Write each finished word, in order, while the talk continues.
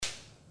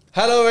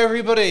Hello,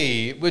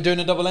 everybody. We're doing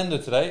a double ender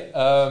today.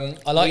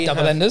 I like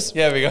double enders.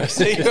 Yeah, we go.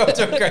 See, you're off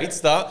to a great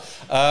start.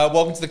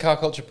 Welcome to the Car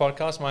Culture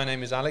Podcast. My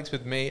name is Alex.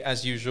 With me,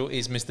 as usual,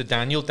 is Mr.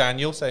 Daniel.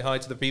 Daniel, say hi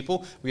to the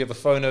people. We have a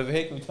phone over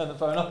here. Can we turn the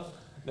phone off?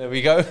 There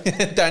we go.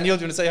 Daniel,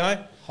 do you want to say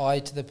hi? Hi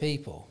to the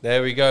people.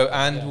 There we go.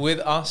 And with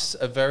us,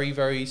 a very,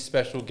 very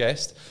special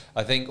guest.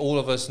 I think all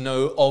of us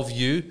know of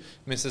you.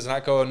 Mr.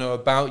 Zlatko, I know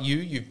about you.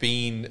 You've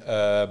been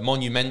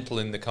monumental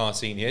in the car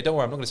scene here. Don't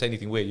worry, I'm not going to say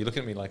anything weird. You look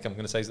at me like I'm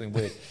going to say something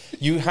weird.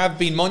 You have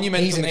been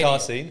monumental in the car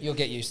scene. You'll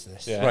get used to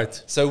this. Yeah.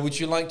 Right. So would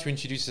you like to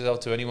introduce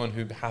yourself to anyone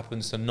who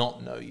happens to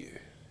not know you?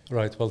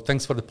 Right. Well,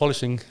 thanks for the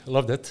polishing. I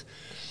loved it.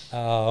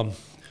 My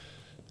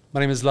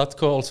name is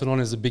Zlatko, also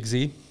known as the Big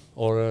Z,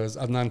 or as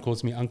Adnan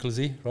calls me, Uncle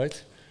Z,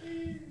 right?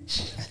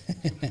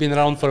 Been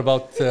around for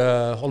about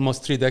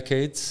almost 3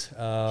 decades.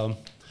 The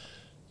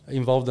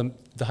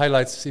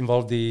highlights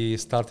involved the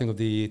starting of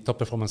the Top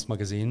Performance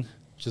magazine,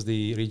 which is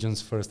the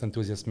region's first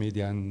enthusiast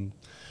media and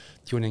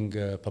tuning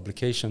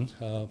publication.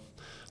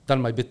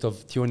 Done my bit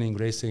of tuning,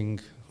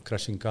 racing,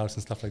 crashing cars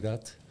and stuff like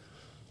that.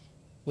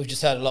 We've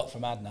just heard a lot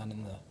from Adnan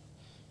in the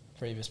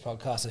previous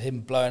podcast of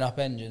him blowing up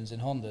engines in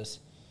Hondas.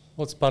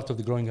 Well, it's part of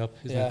the growing up,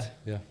 isn't it?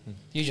 Yeah.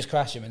 You just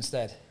crash him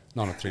instead.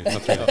 No, not really.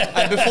 Not really.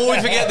 And before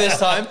we forget this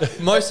time,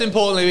 most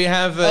importantly, we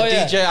have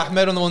DJ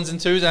Ahmed on the 1s and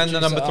 2s and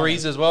the number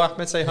 3s as well.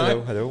 Ahmed, say hi.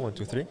 Hello, 1,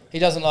 2, 3. He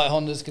doesn't like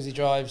Hondas because he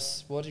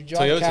drives, what do you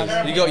drive? Toyotas.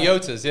 Camry? You got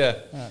Yotas, yeah.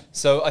 Right.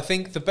 So I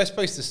think the best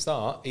place to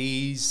start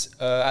is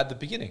at the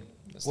beginning.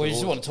 Well, you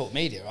just want to talk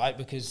media, right?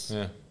 Because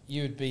Yeah.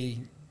 you would be,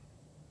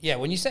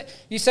 when you said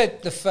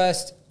the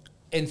first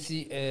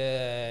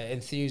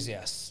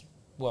enthusiasts,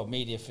 well,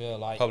 media for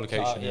like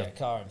Publication,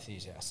 car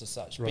enthusiasts as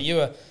such. Right. But you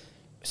were,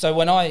 so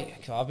when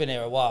I've been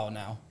here a while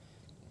now,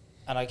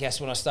 and I guess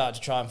when I started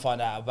to try and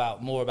find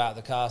out more about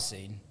the car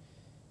scene,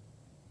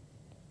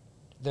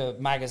 the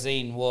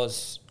magazine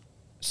was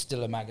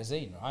still a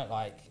magazine, right?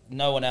 Like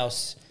no one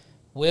else.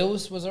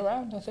 Wheels was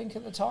around, I think,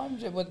 at the time,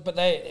 but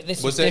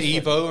this Was there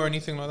different. Evo or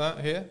anything like that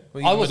here?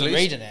 I wasn't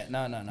reading it.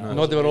 No.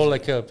 No, they were all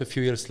like a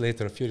few years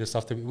later, a few years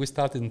after. We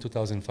started in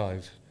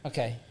 2005.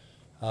 Okay.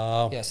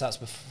 Yes, that's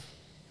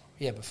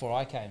before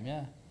I came.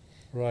 Yeah.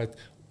 Right.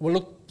 Well,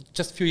 look,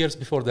 just a few years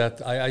before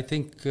that, I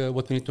think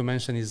what we need to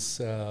mention is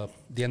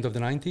the end of the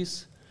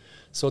 90s.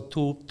 So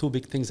two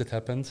big things that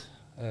happened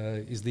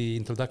is the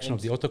introduction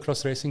of the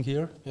autocross racing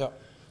here. Yeah.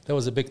 That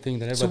was a big thing.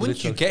 That So when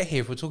did you get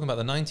here? If we're talking about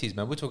the 90s,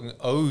 man, we're talking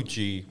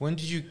OG. When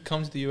did you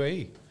come to the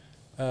UAE?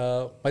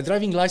 My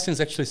driving license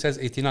actually says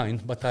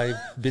 89, but I've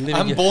been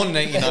living I'm here. born in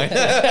 89.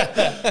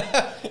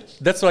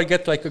 That's why I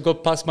go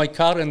past my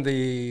car and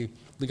the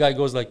guy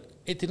goes like,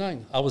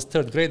 89. I was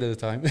 3rd grade at the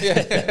time.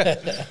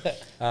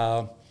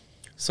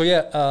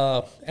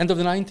 End of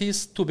the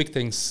 90s, two big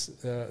things.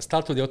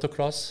 Start with the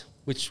autocross,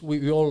 which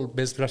we all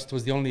basically, it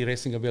was the only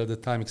racing available at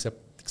the time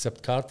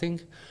except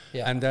karting.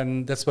 Yeah. And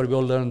then that's where we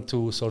all learned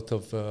to sort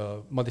of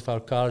modify our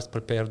cars,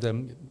 prepare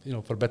them,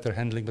 for better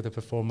handling, better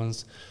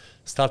performance.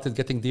 Started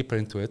getting deeper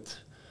into it.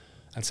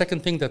 And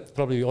second thing that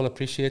probably we all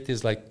appreciate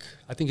is I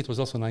think it was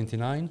also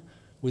 99,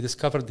 we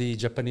discovered the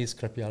Japanese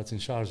scrapyards in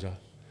Sharjah.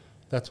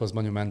 That was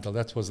monumental.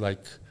 That was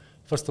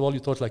first of all, you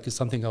thought it's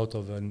something out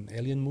of an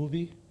alien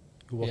movie.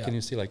 You walk in,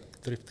 you see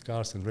drift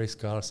cars and race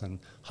cars and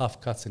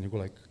half cuts, and you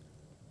go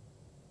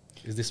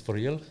is this for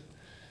real?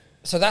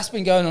 So that's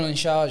been going on in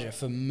Sharjah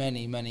for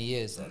many, many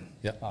years then.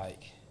 Yeah.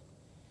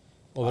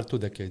 Over 2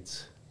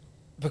 decades.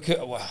 Because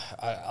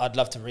I'd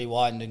love to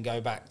rewind and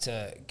go back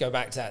to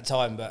that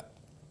time, but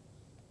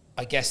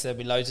I guess there'll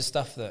be loads of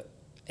stuff that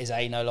is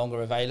A, no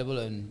longer available,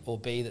 or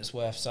B, that's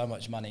worth so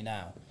much money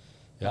now.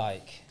 Yeah,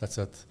 that's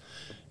it.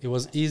 It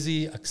was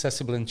easy,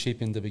 accessible, and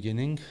cheap in the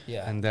beginning.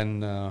 Yeah. And then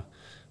there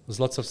was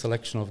lots of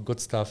selection of good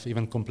stuff,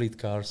 even complete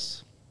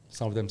cars,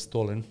 some of them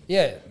stolen.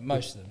 Yeah,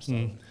 most of them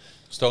stolen.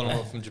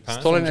 Stolen from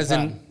Japan? Stolen From as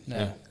Japan,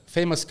 in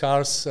famous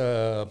cars,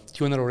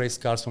 tuner or race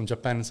cars from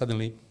Japan, and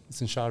suddenly it's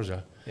in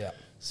Sharjah. Yeah.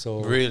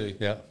 So Really?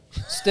 Yeah.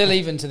 Still,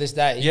 even to this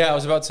day. Yeah, I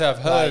was about to say, I've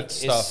heard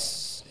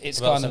stuff It's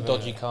about kind some of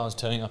dodgy cars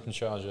turning up in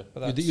Sharjah.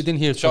 You didn't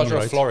hear it from me, Sharjah,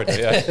 right? Florida,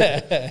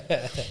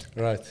 yeah.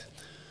 Right.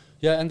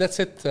 Yeah, and that's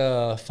it.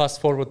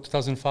 Fast forward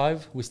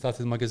 2005, we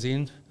started the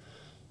magazine.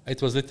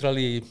 It was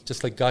literally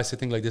just guys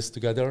sitting like this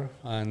together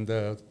and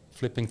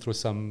flipping through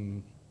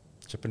some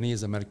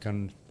Japanese,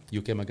 American,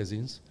 UK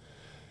magazines.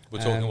 We're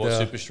talking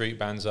Super Street,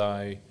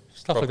 Banzai,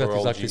 stuff like that, proper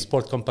exactly. old G.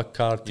 Sport compact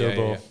car,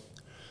 turbo. Yeah.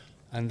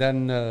 And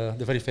then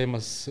the very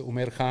famous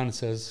Umair Khan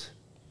says,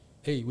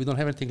 hey, we don't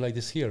have anything like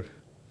this here.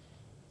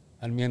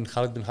 And me and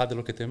Khalid bin Hader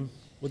look at him.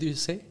 What do you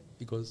say?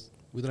 He goes,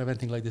 we don't have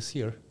anything like this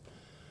here.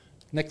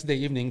 Next day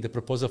evening, the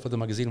proposal for the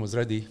magazine was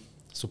ready,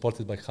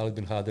 supported by Khalid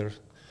bin Hader,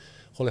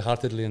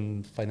 wholeheartedly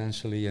and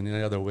financially and in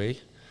any other way.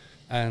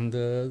 And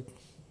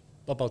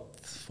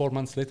about 4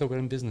 months later, we're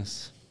in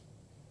business.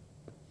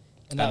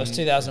 And that was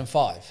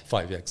 2005.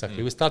 5, yeah,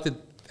 exactly. We started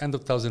end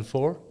of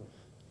 2004.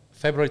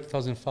 February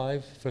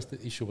 2005, first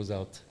issue was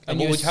out. And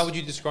how would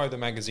you describe the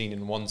magazine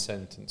in one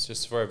sentence,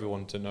 just for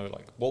everyone to know?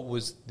 What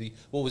was the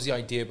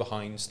idea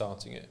behind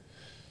starting it?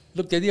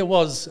 Look, the idea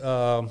was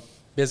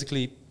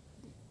basically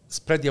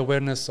spread the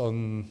awareness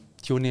on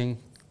tuning,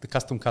 the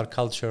custom car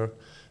culture,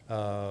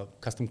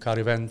 custom car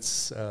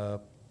events,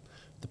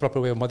 the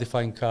proper way of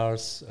modifying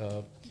cars,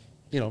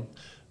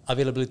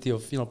 availability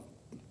of,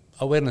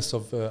 awareness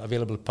of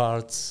available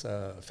parts,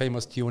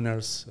 famous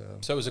tuners.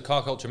 So it was a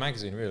car culture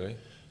magazine, really?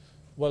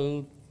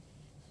 Well,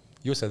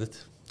 you said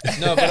it.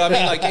 No, but I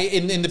mean, like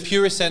in the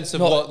purest sense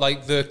of what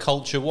like the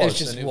culture was. It's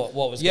just and what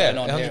was going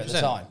on 100%. here at the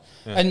time.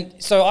 Yeah. And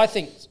so I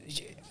think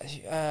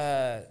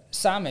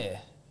Samir,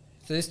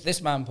 so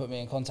this man put me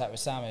in contact with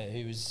Samir,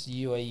 who was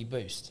UAE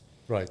Boost,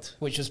 Right.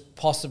 which was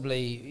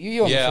possibly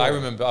you. Yeah, I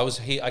remember.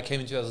 I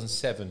came in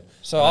 2007.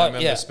 So and I I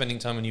remember spending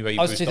time on UAE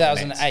I was Boost.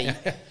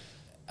 2008,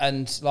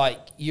 and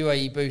like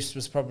UAE Boost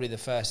was probably the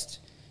first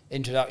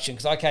introduction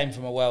because I came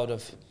from a world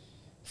of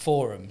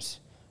forums.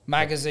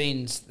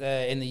 Magazines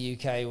in the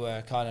UK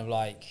were kind of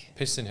like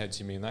Piston heads,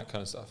 you mean, that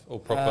kind of stuff? Or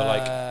proper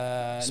like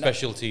no.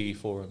 specialty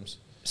forums?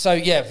 So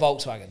yeah,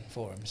 Volkswagen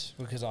forums,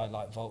 because I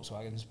liked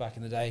Volkswagens back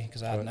in the day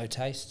because I had Right. no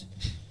taste,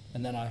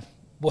 and then I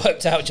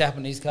worked out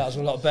Japanese cars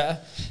were a lot better,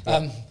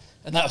 and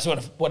that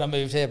was when I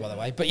moved here, by the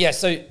way. But yeah,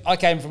 so I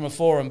came from a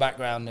forum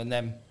background and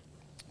then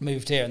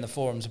moved here, and the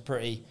forums are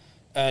pretty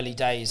early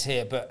days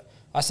here. But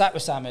I sat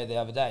with Samir the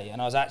other day,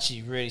 and I was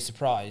actually really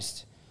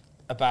surprised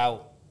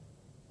about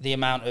the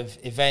amount of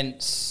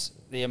events,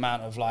 the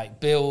amount of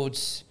like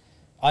builds.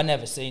 I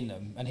never seen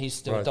them, and he's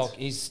still Right.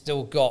 he's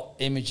still got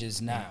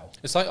images now.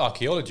 It's like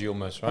archaeology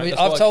almost, right? I mean,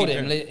 That's I've what I told keep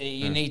him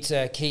hearing. you need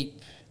to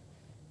keep,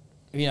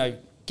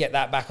 get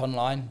that back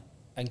online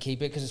and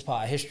keep it because it's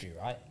part of history,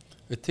 right?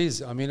 It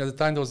is. I mean, at the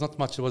time there was not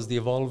much. There was the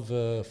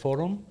Evolve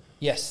forum,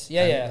 Yes,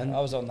 And- I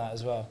was on that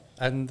as well.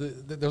 and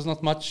there was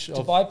not much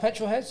of. Dubai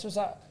Petrol Heads, was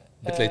that?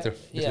 Bit later,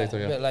 yeah. A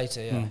bit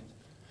later,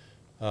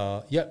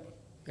 yeah. Yeah,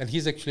 and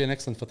he's actually an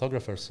excellent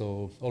photographer.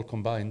 So all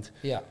combined,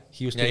 Yeah.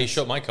 he used Yeah, to. he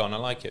shot my car and I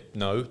like it.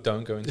 No,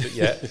 don't go into it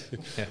yet.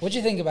 Yeah. What do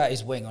you think about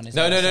his wing on his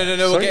No, outside?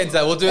 We'll Sorry? get into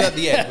that. We'll do it at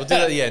the end. We'll do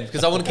it at the end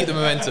because I want to keep the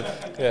momentum.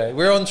 Yeah,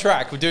 we're on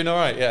track. We're doing all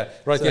right. Yeah.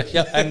 Right, So-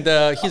 yeah.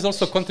 And he's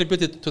also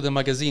contributed to the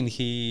magazine.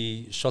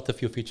 He shot a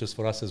few features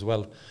for us as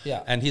well.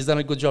 Yeah. And he's done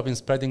a good job in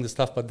spreading the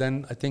stuff. But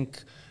then I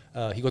think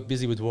he got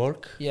busy with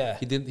work. Yeah.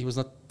 He was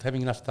not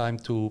having enough time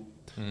to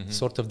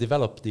sort of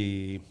develop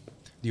the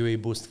UAE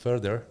Boost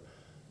further.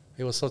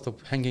 He was sort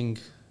of hanging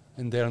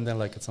in there, and then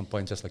like at some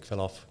point just like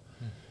fell off.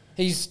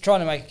 He's trying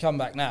to make a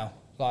comeback now.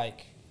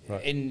 Like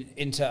Right.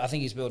 into I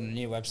think he's building a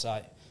new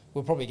website.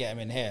 We'll probably get him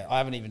in here. I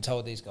haven't even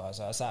told these guys.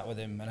 I sat with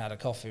him and had a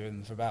coffee with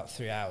him for about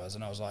 3 hours,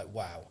 and I was like,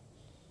 wow.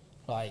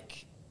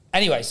 Like,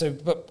 anyway, so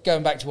but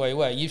going back to where you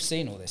were, you've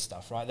seen all this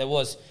stuff, right? There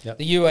was Yep.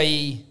 the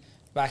UAE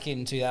back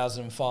in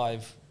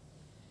 2005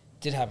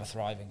 did have a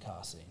thriving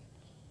car scene.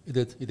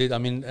 It did. I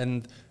mean,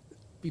 and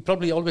we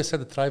probably always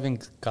had a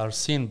thriving car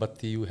scene,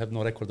 but you have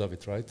no record of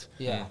it, right?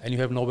 Yeah. And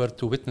you have nowhere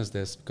to witness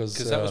this because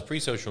that was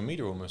pre-social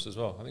media almost as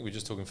well. I think we're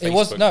just talking Facebook. It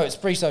was it's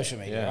pre-social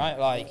media, Yeah. right?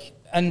 Like,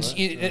 and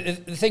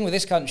the thing with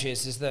this country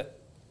is that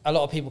a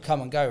lot of people come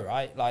and go,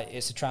 right? Like,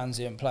 it's a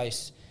transient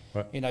place.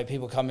 Right.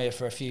 People come here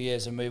for a few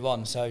years and move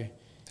on. So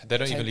They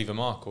don't even leave a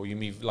mark, or you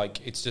mean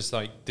like it's just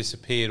like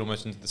disappeared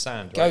almost into the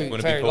sand. go Right?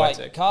 Want to be very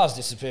poetic. cars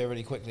disappear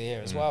really quickly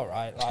here as well,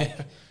 right? Like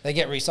they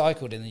get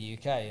recycled in the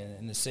UK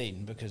in the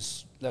scene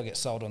because they'll get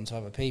sold on to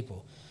other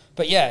people.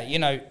 But yeah,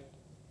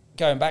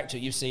 going back to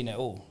it, you've seen it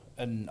all,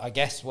 and I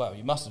guess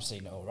you must have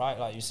seen it all, right?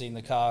 Like you've seen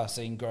the car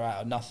scene grow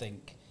out of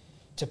nothing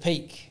to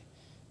peak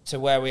to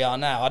where we are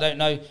now. I don't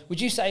know.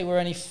 Would you say we're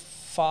any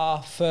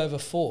far further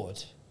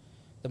forward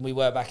than we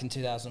were back in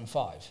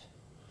 2005?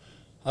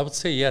 I would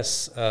say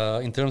yes,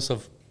 in terms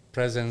of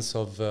presence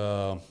of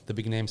the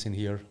big names in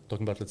here,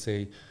 talking about, let's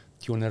say,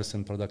 tuners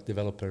and product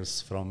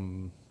developers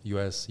from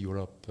US,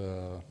 Europe,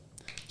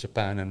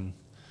 Japan, and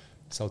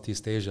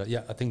Southeast Asia.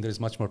 Yeah, I think there is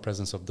much more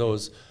presence of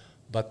those.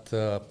 But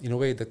in a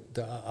way that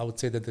I would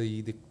say that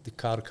the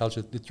car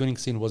culture, the tuning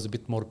scene was a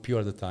bit more pure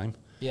at the time.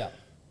 Yeah.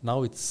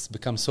 Now it's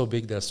become so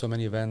big, there are so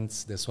many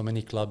events, there's so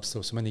many clubs,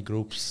 so many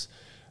groups.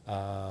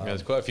 Yeah,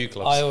 there's quite a few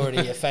clubs. I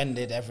already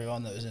offended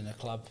everyone that was in a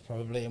club,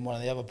 probably in one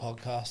of the other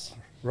podcasts.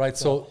 Right,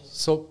 so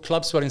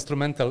clubs were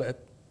instrumental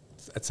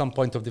at some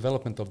point of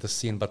development of the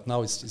scene, but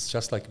now it's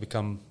just like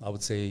become, I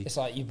would say... It's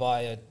like you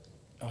buy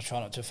I'll try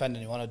not to offend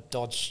anyone, a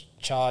Dodge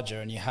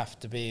Charger, and you have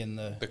to be in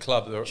the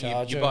club.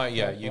 Charger, You buy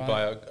right.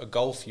 buy a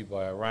Golf, you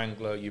buy a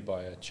Wrangler, you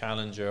buy a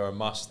Challenger, a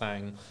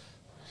Mustang.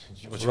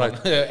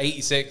 Right.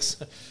 86.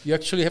 You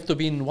actually have to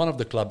be in one of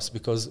the clubs,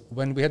 because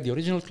when we had the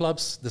original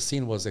clubs, the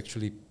scene was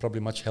actually probably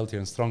much healthier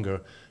and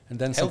stronger. And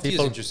then some Healthy is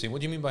people... interesting.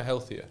 What do you mean by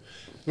healthier?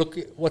 Look,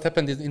 what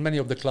happened is in many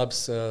of the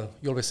clubs,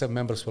 you always have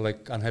members who are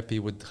like unhappy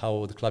with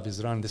how the club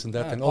is run, this and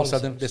that, and all of a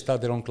sudden they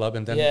start their own club,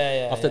 and then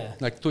after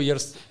like 2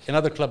 years,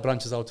 another club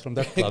branches out from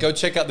that club. Go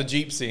check out the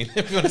Jeep scene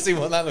if you want to see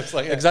what that looks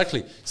like.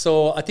 Exactly.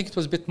 So I think it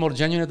was a bit more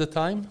genuine at the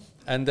time,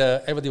 and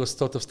everybody was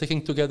sort of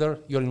sticking together.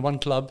 You're in one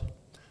club,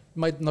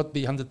 might not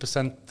be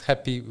 100%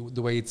 happy with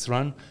the way it's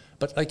run,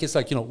 but it's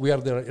like, we are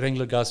the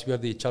Wrangler guys, we are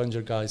the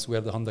Challenger guys, we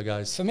are the Honda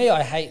guys. For me,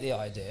 I hate the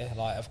idea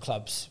of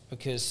clubs,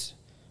 because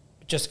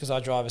just because I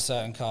drive a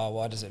certain car,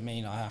 why does it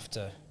mean I have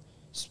to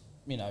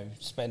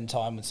spend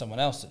time with someone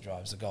else that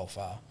drives a Golf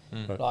R.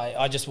 Right. Like,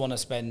 I just want to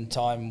spend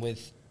time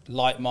with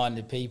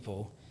like-minded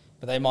people,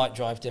 but they might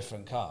drive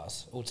different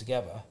cars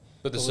altogether.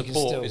 But the we can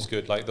support still- is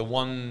good. Like the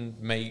one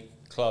mate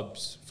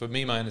clubs, for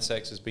me, my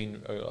NSX has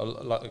been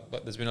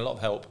there's been a lot of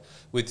help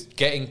with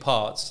getting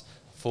parts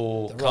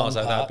for The cars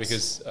wrong like that, parts.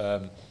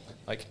 because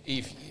like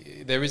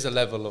if there is a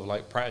level of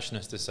like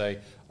practishness to say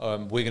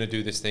we're going to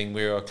do this thing,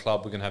 we're a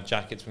club, we're going to have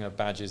jackets, we're going to have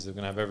badges, we're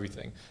going to have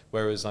everything.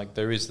 Whereas like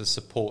there is the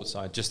support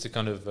side just to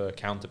kind of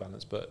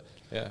counterbalance. But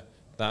yeah,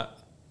 that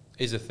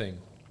is a thing.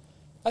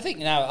 I think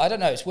now, I don't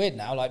know, it's weird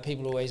now. Like,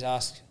 people always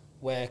ask,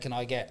 where can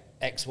I get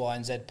X, Y,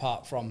 and Z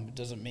part from? It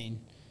doesn't mean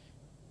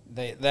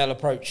they'll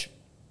approach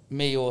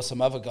me or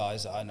some other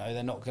guys that I know.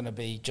 They're not going to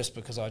be just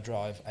because I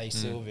drive a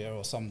Silvia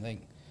or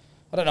something.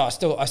 I don't know.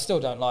 I still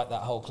don't like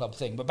that whole club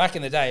thing. But back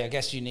in the day, I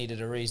guess you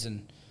needed a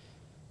reason.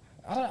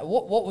 I don't know.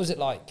 What was it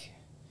like?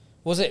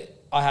 Was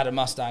it I had a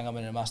Mustang, I'm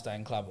in a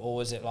Mustang club, or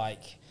was it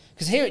like?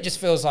 Because here it just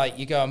feels like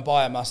you go and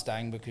buy a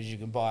Mustang because you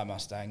can buy a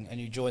Mustang, and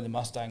you join the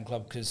Mustang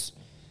club because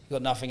you've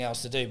got nothing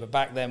else to do. But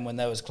back then, when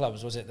there was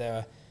clubs, was it they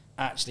were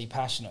actually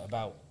passionate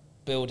about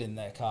building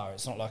their car?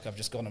 It's not like I've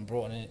just gone and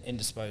brought an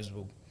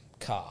indisposable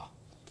car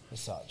as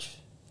such.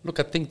 Look,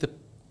 I think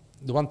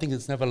the one thing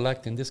that's never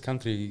lacked in this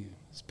country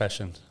is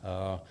passion.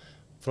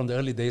 From the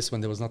early days when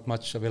there was not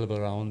much available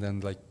around,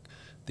 and like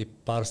the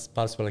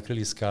parts were like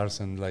really scarce,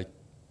 and like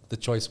the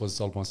choice was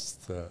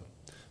almost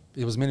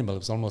it was minimal. It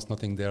was almost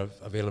nothing there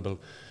available.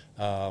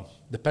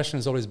 The passion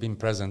has always been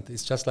present.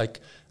 It's just like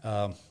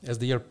as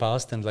the year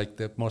passed and like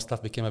the more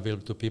stuff became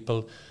available to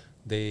people,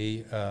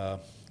 they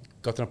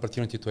got an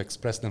opportunity to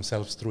express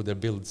themselves through their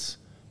builds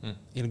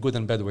in good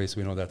and bad ways.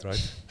 We know that,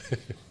 right?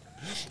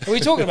 Are we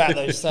talking about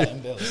those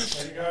certain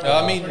builds?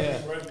 I mean,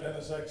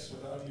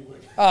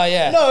 Oh,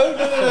 yeah.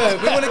 No.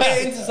 We want to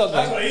get into something.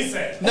 That's what he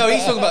said. No,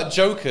 he's talking about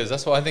jokers.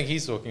 That's what I think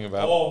he's talking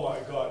about. Oh my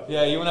god.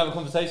 Yeah, you want to have a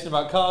conversation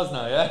about cars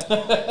now,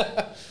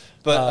 yeah?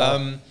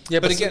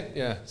 But again,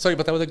 yeah. Sorry,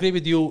 but I would agree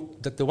with you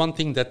that the one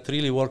thing that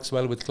really works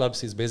well with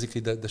clubs is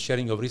basically the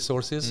sharing of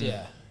resources.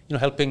 Yeah.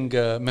 Helping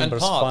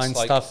members parts, find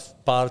like-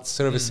 stuff, parts,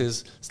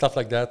 services, stuff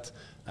like that.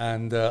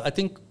 And I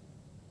think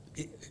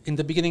in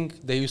the beginning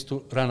they used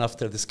to run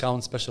after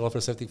discounts, special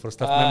offers, everything for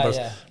staff members.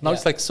 Yeah, Now yeah.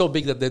 it's like so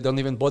big that they don't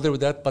even bother with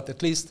that. But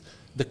at least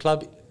the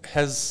club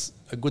has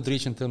a good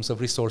reach in terms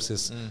of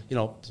resources.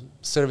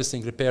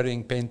 Servicing,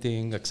 repairing,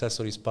 painting,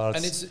 accessories,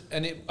 parts.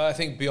 I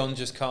think beyond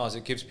just cars,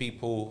 it gives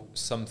people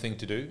something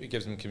to do. It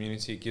gives them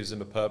community. It gives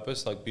them a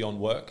purpose, like beyond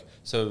work.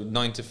 So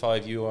 9 to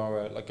 5, you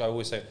are like I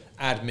always say,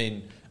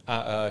 admin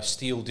at a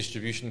steel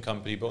distribution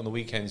company, but on the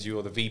weekends you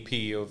are the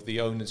VP of the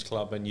owners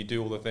club and you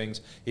do all the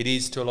things. It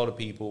is to a lot of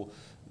people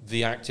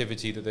the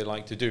activity that they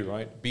like to do,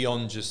 right?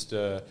 Beyond just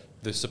the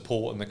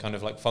support and the kind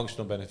of like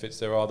functional benefits,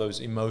 there are those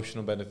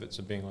emotional benefits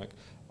of being like,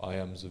 I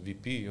am the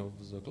VP of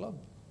the club.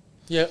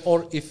 Yeah,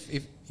 or if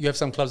you have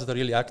some clubs that are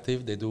really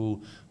active, they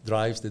do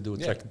drives, they do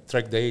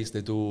track days,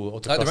 they do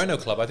autocross. Like the Renault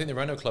Club. I think the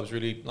Renault Club's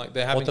really, like,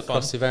 they're having fun.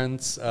 Autocross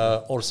events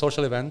or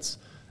social events.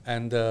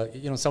 And,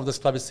 some of this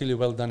club is really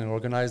well done and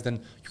organized, and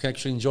you can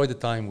actually enjoy the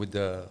time with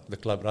the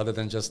club rather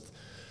than just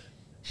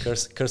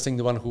cursing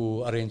the one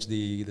who arranged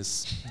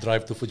this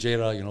drive to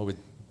Fujairah, with...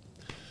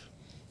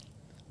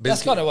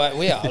 That's kind of where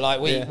we are. Like,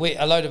 Yeah. we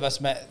a load of us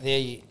met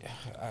a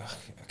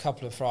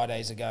couple of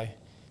Fridays ago.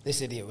 This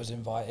idiot was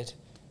invited.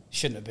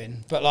 Shouldn't have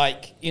been. But,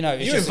 like,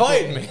 it's You just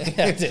invited me.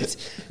 Yeah, I did.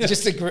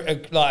 Just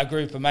a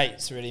group of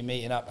mates really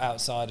meeting up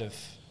outside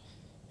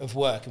of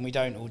work, and we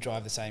don't all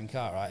drive the same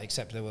car, right?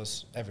 Except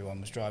everyone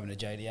was driving a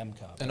JDM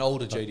car. An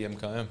older JDM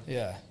car, yeah.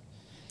 Yeah.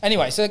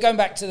 Anyway, so going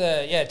back to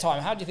the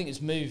time, how do you think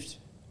it's moved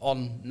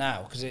on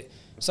now? Because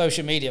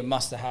social media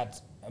must have had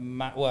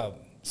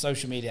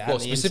social media and Well,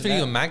 the specifically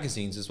internet. on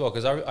magazines as well,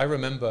 because I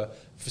remember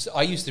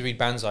I used to read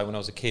Banzai when I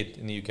was a kid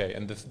in the UK,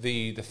 and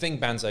the thing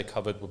Banzai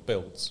covered were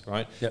builds,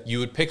 right? Yep. You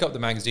would pick up the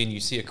magazine, you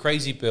see a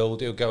crazy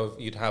build,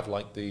 you'd have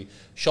like the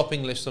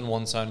shopping list on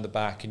one side and the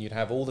back, and you'd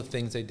have all the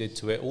things they did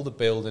to it, all the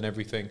build and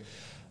everything.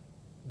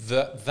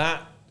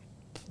 That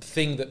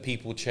thing that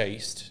people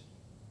chased,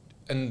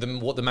 and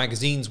what the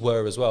magazines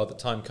were as well at the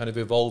time, kind of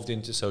evolved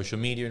into social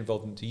media,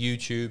 evolved into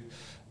YouTube.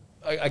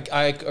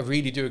 I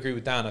really do agree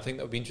with Dan. I think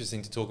that would be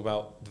interesting to talk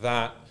about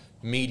that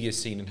media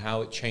scene and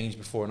how it changed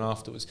before and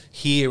afterwards,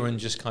 here and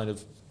just kind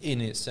of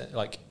in it,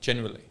 like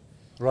generally.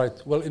 Right.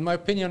 Well, in my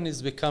opinion,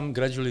 it's become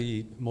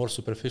gradually more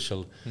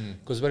superficial.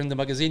 Because where in the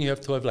magazine you have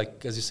to have,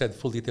 like, as you said,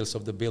 full details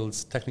of the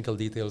builds, technical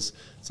details,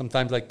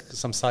 sometimes like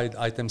some side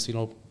items,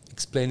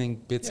 explaining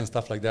bits and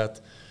stuff like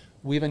that.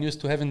 We even used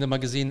to have in the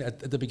magazine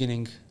at the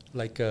beginning,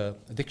 like a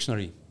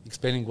dictionary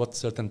explaining what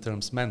certain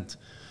terms meant.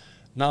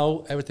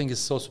 Now everything is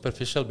so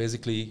superficial,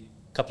 basically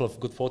a couple of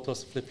good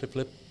photos,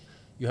 flip.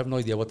 You have no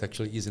idea what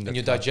actually is in that. And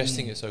you're car.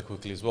 digesting it so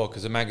quickly as well,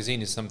 because a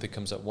magazine is something that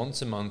comes up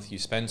once a month, you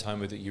spend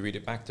time with it, you read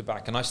it back to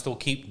back, and I still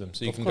keep them,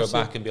 so you Of can go course,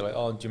 back yeah. and be like,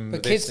 oh, do you remember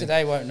But this kids thing?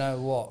 today won't know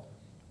what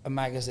a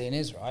magazine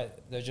is, right?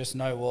 They just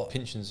know what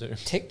Pinch and zoom.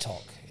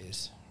 TikTok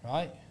is,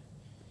 right?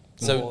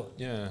 So, Or-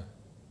 yeah.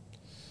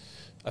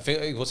 I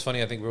think what's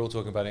funny, I think we're all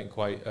talking about it in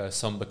quite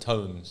somber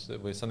tones,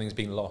 that where something's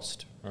been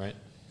lost, right?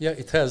 Yeah,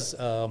 it has.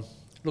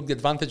 Look, the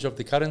advantage of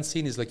the current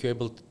scene is like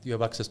you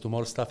have access to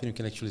more stuff, and you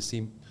can actually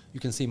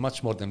see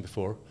much more than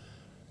before.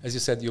 As you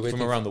said, you're waiting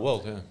From around the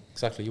world, yeah.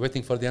 Exactly. You're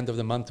waiting for the end of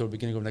the month or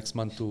beginning of next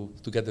month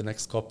to get the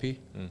next copy.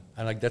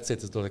 And like that's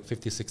it. It's like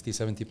 50, 60,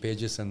 70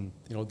 pages and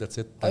that's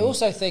it. I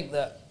also think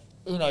that,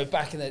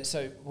 back in the,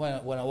 so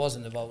when I was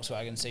in the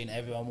Volkswagen scene,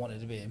 everyone wanted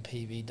to be in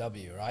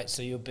PVW, right?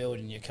 So you're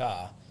building your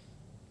car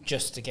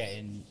just to get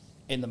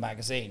in the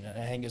magazine.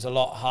 And I think it's a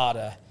lot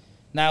harder.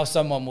 Now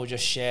someone will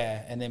just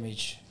share an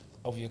image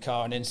of your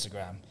car on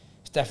Instagram.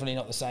 It's definitely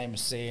not the same as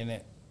seeing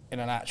it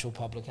in an actual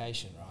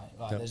publication, right?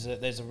 Like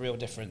there's a real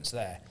difference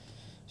there.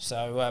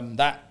 So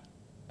that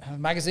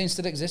magazines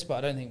still exist, but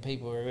I don't think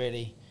people are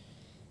really.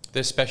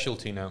 There's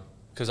specialty now,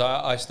 because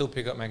I still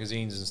pick up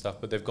magazines and stuff,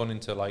 but they've gone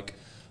into like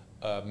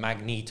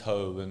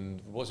Magneto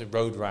and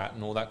Road Rat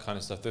and all that kind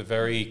of stuff. They're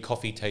very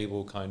coffee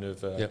table kind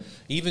of.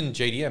 Even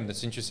JDM.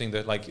 That's interesting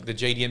that like the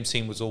JDM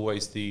scene was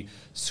always the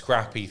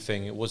scrappy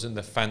thing. It wasn't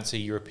the fancy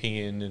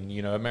European and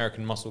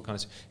American muscle kind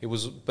of. It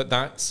was, but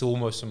that's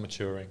almost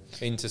maturing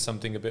into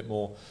something a bit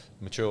more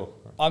mature.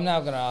 I'm now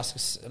going to ask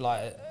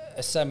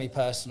a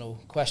semi-personal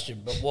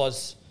question, but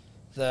was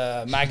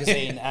the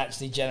magazine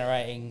actually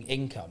generating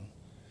income?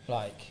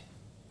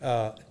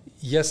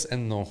 Yes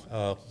and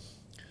no.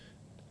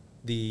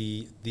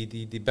 The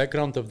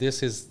background of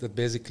this is that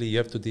basically you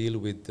have to deal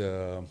with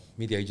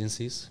media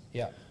agencies,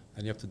 and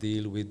you have to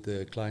deal with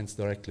the clients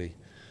directly.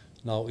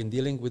 Now, in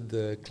dealing with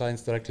the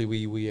clients directly,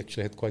 we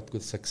actually had quite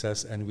good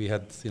success, and we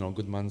had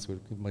good months where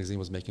the magazine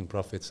was making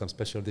profits, some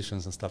special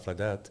editions and stuff like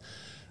that.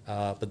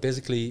 But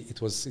basically,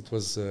 it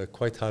was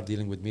quite hard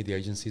dealing with media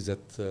agencies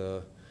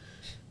that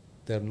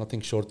they're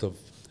nothing short of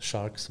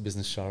sharks,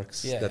 business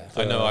sharks.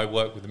 I know. I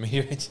work with the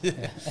media agencies.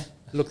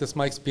 Look, that's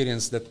my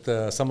experience.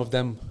 That some of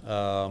them,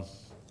 I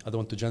don't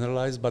want to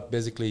generalize, but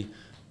basically,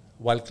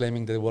 while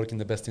claiming they work in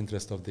the best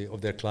interest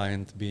of their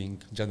client, being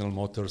General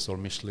Motors or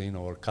Michelin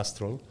or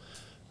Castrol,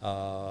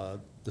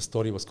 the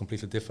story was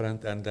completely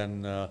different. And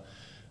then,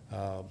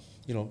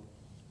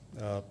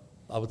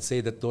 I would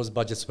say that those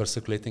budgets were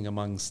circulating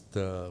amongst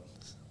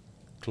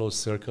close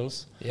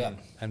circles. Yeah.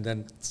 And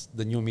then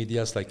the new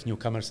medias, like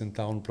newcomers in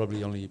town,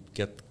 probably only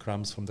get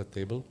crumbs from that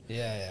table.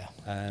 Yeah.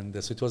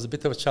 And so it was a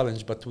bit of a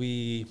challenge, but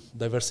we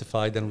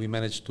diversified and we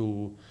managed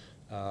to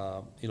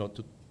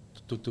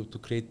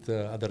create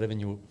other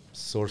revenue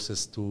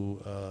sources to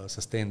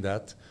sustain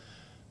that.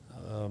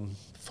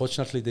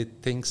 Fortunately,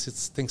 things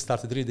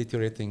started really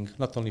deteriorating,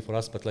 not only for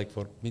us, but like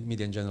for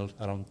media in general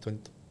around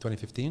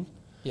 2015.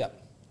 Yeah.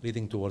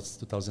 Leading towards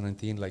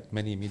 2019, like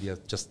many media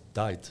just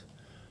died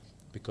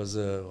because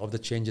of the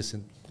changes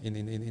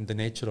in the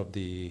nature of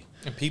the...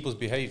 And people's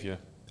behavior,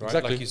 right?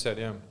 Exactly. Like you said,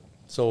 yeah.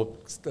 So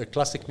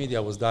classic media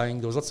was dying.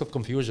 There was lots of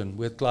confusion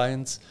with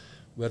clients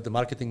where the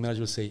marketing manager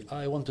would say,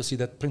 I want to see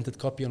that printed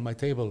copy on my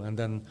table. And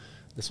then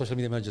the social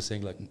media manager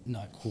saying like,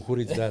 no, who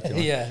reads that?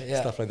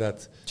 Stuff like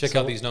that. Check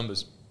out these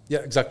numbers. Yeah,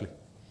 exactly.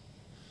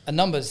 And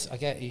numbers, I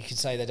get you could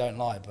say they don't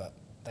lie, but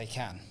they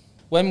can.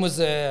 When was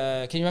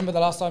can you remember the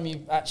last time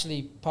you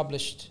actually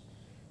published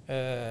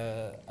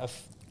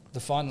the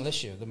final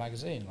issue of the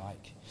magazine?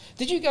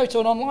 Did you go to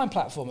an online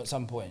platform at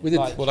some point? We did.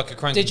 Like a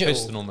Cranston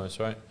Piston almost,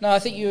 right? No, I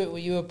think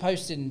you were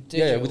posting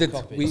digital we did.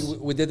 copies.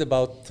 We did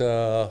about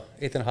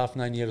 8.5,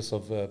 9 years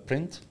of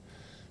print.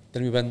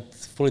 Then we went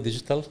fully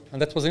digital, and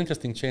that was an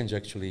interesting change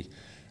actually.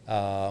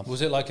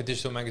 Was it like a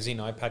digital magazine,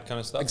 iPad kind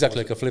of stuff?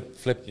 Exactly, like a flip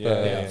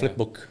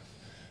book.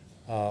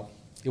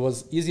 It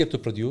was easier to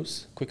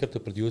produce, quicker to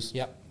produce,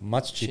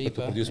 much cheaper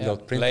to produce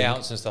without printing.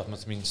 Layouts and stuff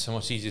must have been so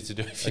much easier to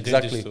do if you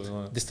exactly. did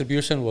digital.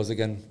 Distribution was,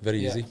 again,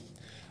 very easy.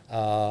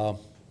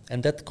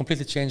 And that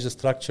completely changed the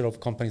structure of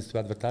companies to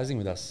advertising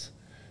with us.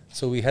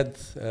 So we had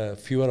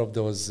fewer of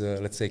those,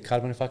 let's say,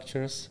 car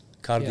manufacturers,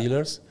 car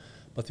dealers,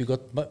 but we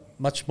got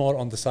much more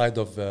on the side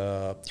of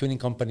tuning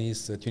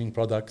companies, tuning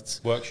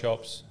products.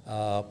 Workshops.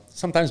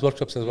 Sometimes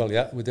workshops as well,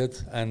 we did.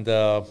 And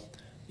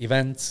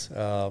events.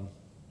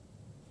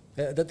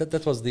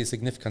 That was the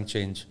significant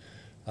change.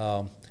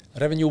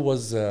 Revenue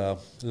was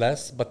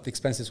less, but the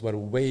expenses were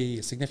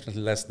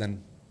significantly less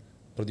than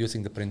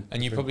producing the print.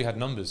 And you probably had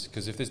numbers,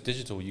 because if it's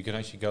digital, you can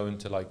actually go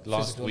into like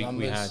last physical week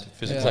numbers. we had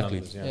physical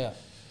numbers.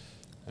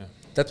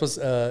 That was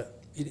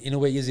in a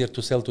way easier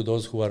to sell to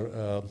those who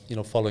are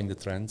following the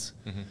trends.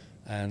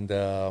 And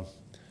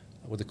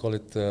what they call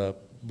it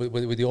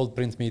with the old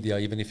print media,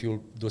 even if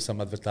you do some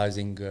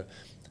advertising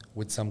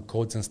with some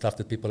codes and stuff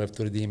that people have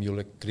to redeem,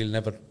 you'll really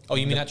never... Oh,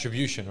 you mean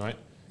attribution, right?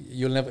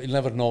 You'll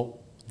never know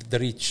the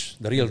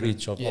real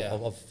reach of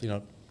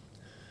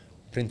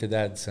printed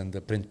ads and the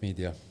print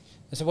media.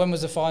 And so when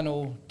was the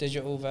final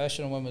digital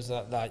version, and when was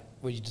that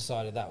when you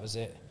decided that was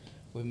it,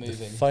 we're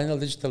moving? The final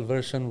digital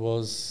version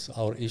was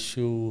our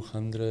issue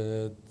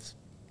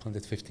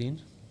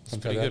 115. It's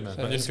pretty good, man.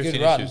 So it was a 115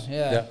 good run, issues.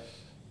 yeah.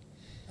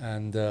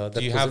 And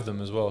do you have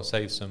them as well,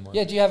 saved somewhere?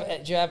 Yeah, do you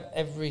have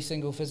every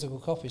single physical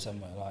copy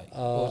somewhere?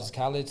 Or does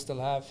Khalid still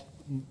have?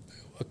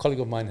 a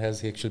colleague of mine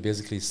has. He actually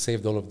basically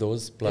saved all of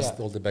those plus Yeah.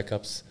 all the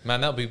backups.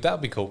 Man,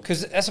 that'd be cool.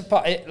 Because that's a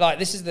part. Like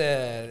this is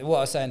what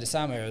I was saying to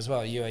Sam here as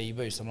well. UAE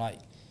Boost. I'm like,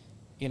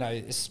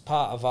 it's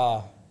part of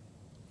our,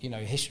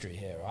 history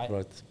here, right?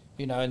 Right.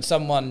 And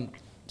someone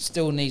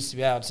still needs to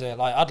be able to.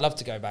 Like, I'd love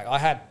to go back. I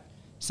had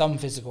some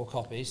physical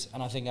copies,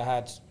 and I think I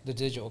had the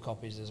digital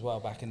copies as well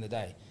back in the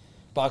day.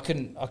 But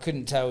I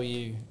couldn't tell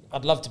you.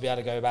 I'd love to be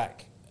able to go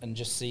back and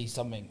just see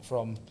something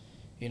from,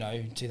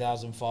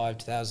 2005,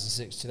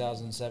 2006,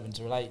 2007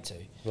 to relate to.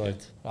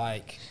 Right.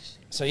 Like,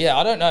 so yeah,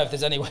 I don't know if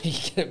there's any way you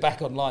can get it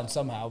back online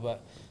somehow,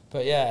 but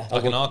yeah.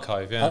 Like an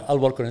archive, yeah. I'll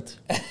work on it.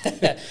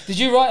 Did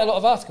you write a lot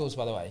of articles,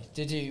 by the way?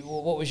 Did you?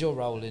 What was your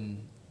role in?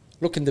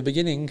 Look, in the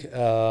beginning,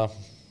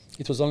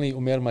 it was only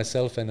Umair,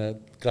 myself, and a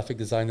graphic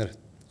designer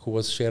who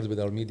was shared with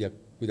our media,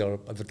 with our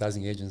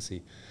advertising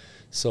agency.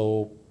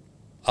 So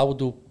I would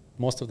do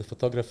most of the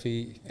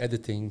photography,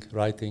 editing,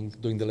 writing,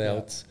 doing the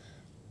layouts.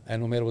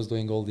 And Umair was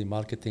doing all the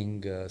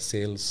marketing,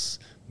 sales,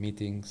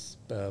 meetings,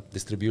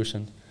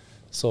 distribution.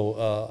 So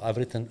I've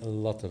written a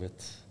lot of it.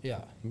 Yeah.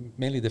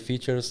 Mainly the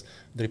features,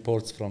 the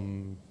reports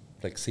from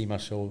like SEMA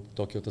show,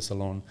 Tokyo to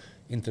Salon,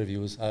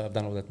 interviews. I've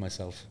done all that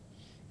myself.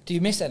 Do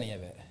you miss any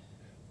of it?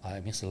 I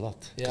miss a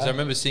lot. Because I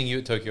remember seeing you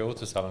at Tokyo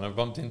Auto Salon. I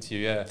bumped into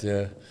you, yeah.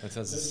 Yeah. In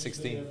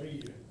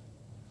 2016.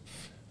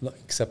 No,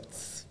 except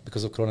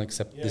because of Corona,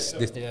 except this Yeah. It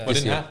this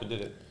didn't year. happen,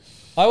 did it?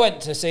 I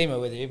went to SEMA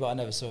with you, but I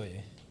never saw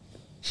you.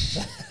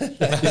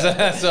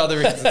 That's the other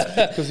reason.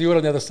 Because you were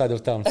on the other side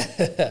of town.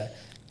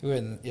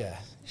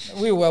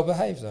 We were well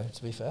behaved though,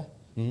 to be fair.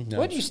 Yeah.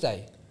 Where do you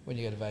stay when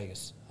you go to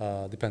Vegas?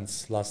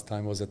 Depends. Last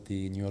time was at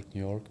the New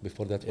York.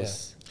 Before that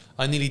was...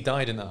 I nearly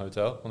died in that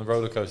hotel on the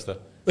roller coaster.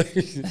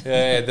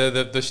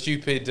 The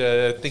stupid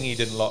thingy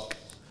didn't lock.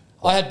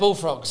 I had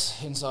bullfrogs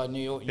inside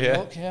New York.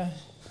 Yeah.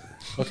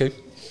 Okay.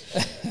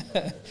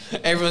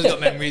 Everyone's got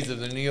memories of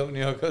the New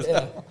York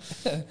hotel.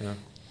 Yeah.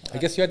 I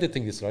guess you're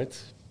editing this, right?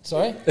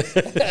 Sorry.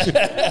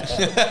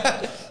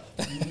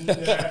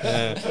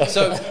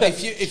 So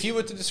if you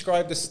were to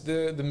describe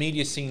the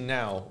media scene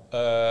now,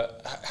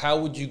 how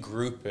would you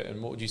group it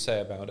and what would you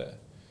say about it?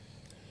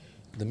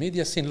 The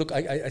media scene, look,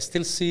 I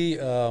still see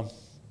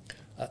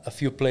a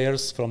few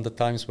players from the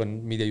times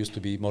when media used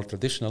to be more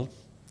traditional.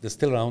 They're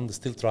still around, they're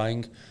still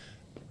trying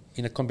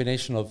in a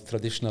combination of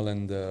traditional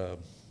and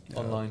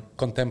Online.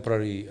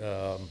 Contemporary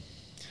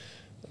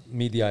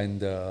media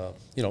and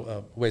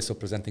ways of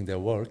presenting their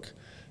work.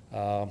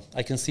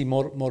 I can see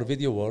more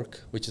video work,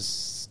 which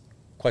is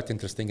quite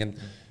interesting, and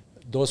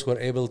those who are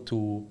able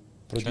to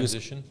produce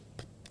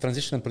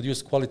transition and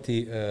produce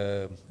quality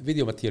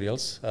video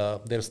materials,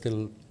 they're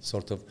still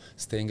sort of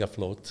staying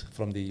afloat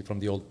from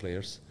the old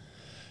players.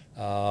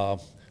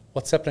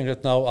 What's happening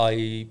right now?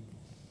 I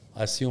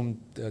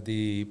assume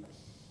the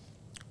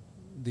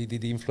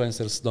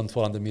influencers don't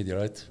fall under media,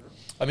 right?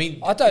 I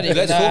mean, I don't even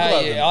let's know talk how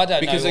about you- them. I don't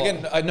because know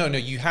again, no,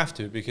 you have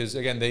to, because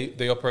again,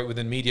 they operate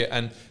within media,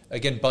 and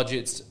again,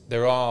 budgets.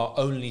 There are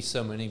only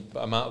so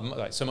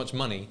much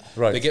money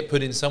Right. they get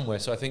put in somewhere.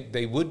 So I think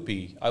I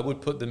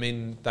would put them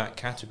in that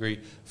category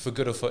for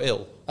good or for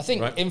ill. I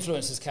think right?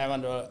 influencers came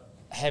under a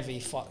heavy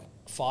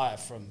fire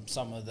from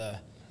some of the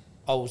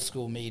old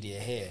school media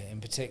here, in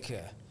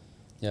particular.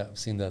 Yeah, I've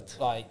seen that.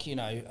 Like,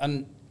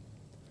 and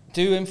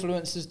do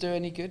influencers do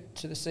any good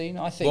to the scene?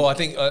 I think. Well, I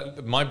think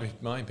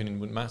my opinion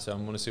wouldn't matter. I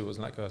want to see what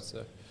Zlatko has to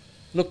say.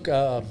 Look,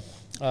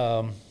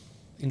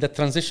 in that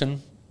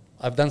transition,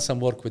 I've done some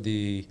work with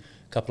the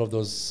couple of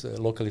those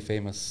locally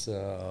famous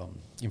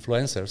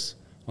influencers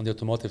on the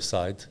automotive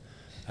side,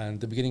 and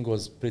the beginning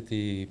was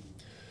pretty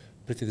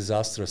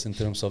disastrous in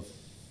terms of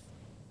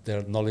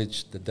their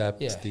knowledge, the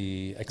depth, Yeah.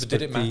 the But expertise.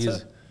 did it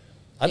matter?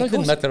 I don't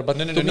think it matter, but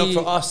No, to not me-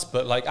 for us,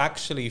 but like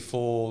actually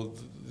for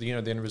the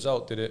end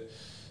result. Did it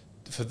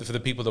for the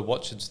people that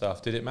watch and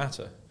stuff? Did it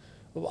matter?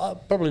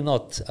 Probably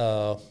not,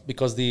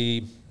 because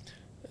the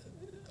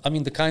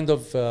kind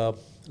of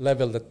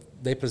level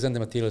that they present the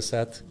materials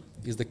at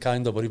is the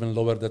kind of, or even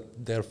lower,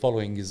 that their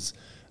following is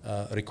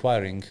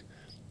requiring.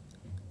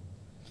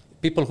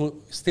 People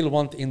who still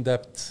want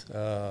in-depth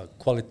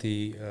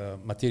quality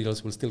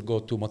materials will still go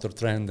to Motor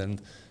Trend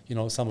and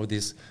some of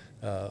these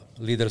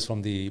leaders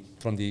from the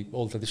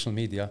old traditional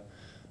media.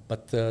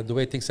 But the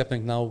way things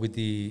happening now with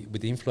the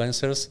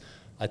influencers,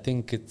 I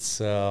think it's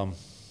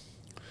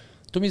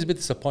to me it's a bit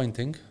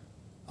disappointing.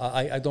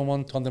 I don't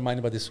want to undermine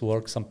anybody's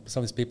work. Some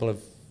of these people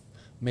have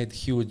made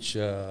huge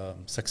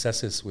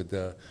successes with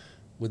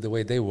the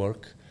way they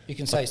work. you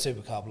can say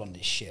Supercar Blonde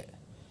is shit.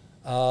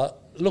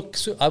 Look,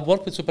 I've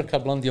worked with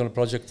Supercar Blondie on a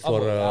project I've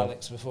worked for with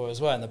Alex before as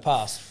well in the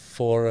past.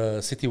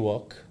 City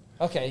Walk,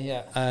 Okay,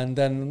 yeah. and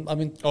then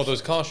Oh,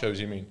 those car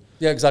shows, you mean?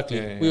 yeah, exactly.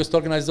 Yeah, yeah, We yeah. used to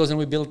organize those, and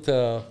we built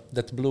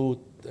that blue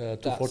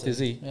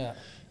 240Z. Yeah.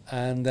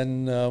 And then,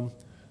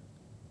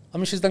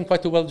 she's done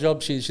quite a well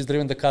job. She's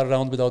driven the car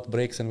around without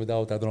brakes and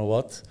without I don't know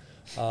what.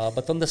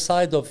 But on the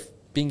side of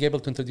being able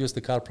to introduce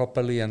the car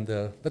properly, and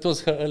that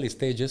was her early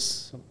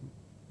stages,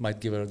 might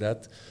give her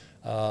that.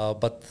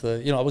 But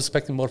I was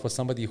expecting more for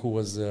somebody who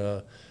was,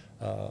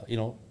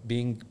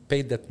 being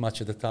paid that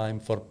much at the time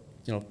for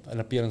an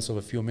appearance of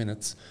a few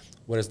minutes,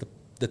 whereas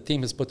the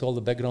team has put all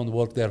the background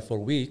work there for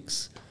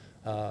weeks.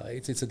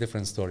 It's a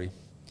different story.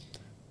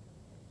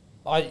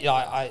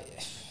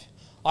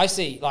 I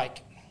see,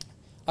 like,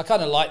 I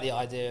kind of like the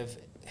idea of,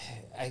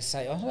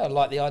 I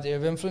like the idea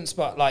of influence,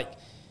 but like...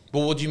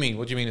 Well, what do you mean?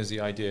 What do you mean is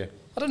the idea?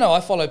 I don't know,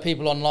 I follow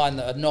people online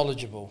that are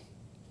knowledgeable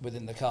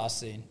within the car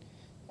scene.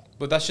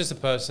 But that's just a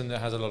person that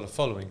has a lot of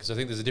following, because I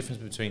think there's a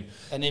difference between...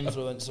 An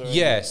influencer.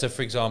 Yeah, so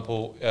for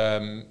example,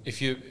 I'm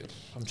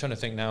trying to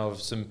think now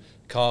of some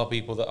car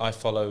people that I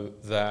follow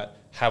that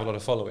have a lot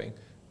of following.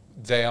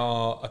 They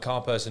are a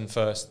car person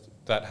first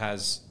that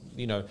has,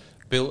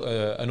 built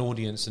an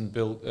audience and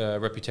built a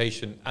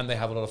reputation, and they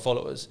have a lot of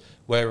followers.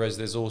 Whereas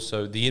there's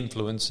also the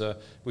influencer,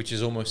 which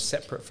is almost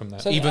separate from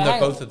that, even though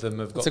both of them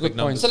have got big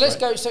numbers. So let's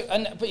go.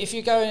 But if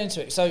you're going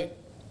into it, so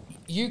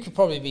you could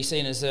probably be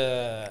seen as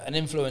an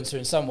influencer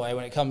in some way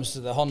when it comes to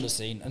the Honda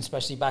scene, and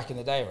especially back in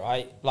the day,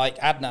 right? Like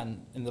Adnan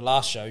in the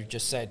last show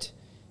just said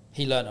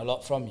he learned a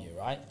lot from you,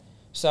 right?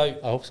 So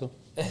I hope so.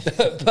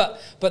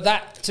 but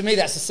that, to me,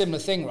 that's a similar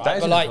thing, right? That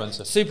is but an like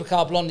influencer.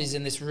 Supercar Blondie's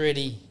in this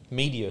really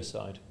Media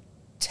side.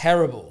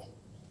 terrible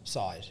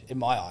side in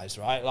my eyes,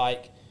 right?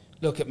 Like,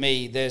 look at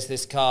me, there's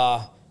this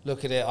car,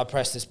 look at it, I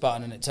press this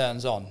button and it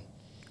turns on.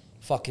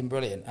 Fucking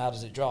brilliant. How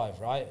does it drive,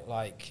 right?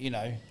 Like,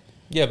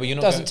 Yeah, but you're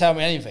not... doesn't tell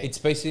me anything. It's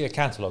basically a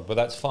catalogue, but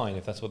that's fine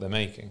if that's what they're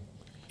making.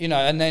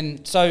 And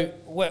then, so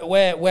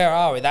where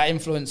are we? That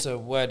influencer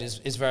word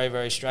is very,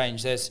 very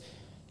strange. So it's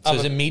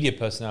a media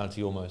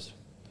personality almost.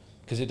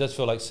 Because it does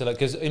feel like...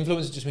 Because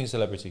influencer just means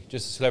celebrity.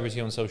 Just a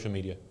celebrity on social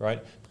media,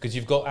 right? Because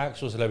you've got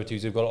actual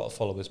celebrities who've got a lot of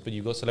followers, but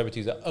you've got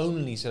celebrities that are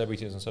only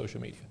celebrities on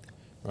social media,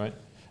 right?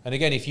 And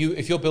again, if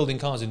you're building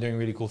cars and doing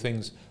really cool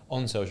things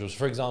on socials,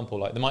 for example,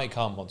 like the Mighty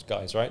Car Mods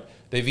guys, right?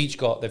 They've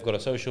got a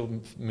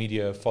social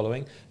media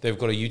following, they've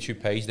got a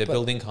YouTube page, they're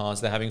building cars,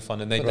 they're having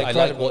fun, and I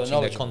like watching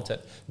their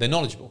content. They're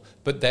knowledgeable,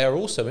 but they're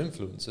also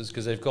influencers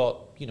because they've got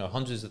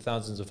hundreds of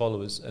thousands of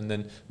followers, and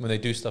then when they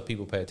do stuff,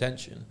 people pay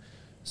attention.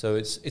 So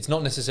it's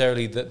not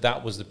necessarily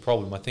that was the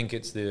problem. I think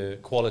it's the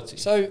quality.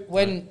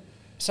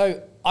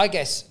 So I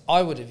guess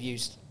I would have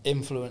used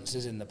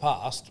influencers in the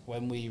past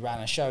when we ran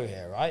a show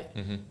here, right?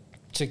 Mm-hmm.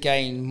 To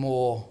gain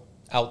more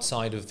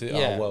outside of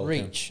our world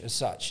reach as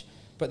such,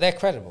 but they're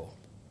credible.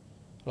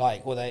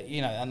 Like, well,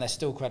 and they're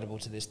still credible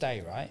to this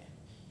day, right?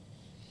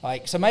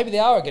 Like, so maybe they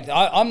are a good.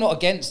 I'm not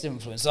against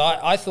influence.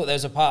 I thought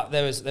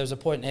there was a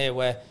point here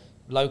where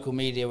local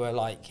media were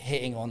like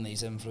hitting on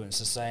these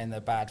influencers, saying they're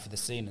bad for the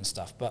scene and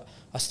stuff, but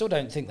I still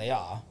don't think they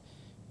are.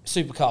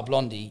 Supercar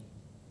Blondie,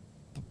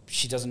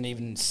 she doesn't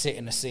even sit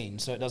in a scene,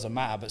 so it doesn't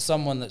matter. But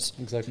someone that's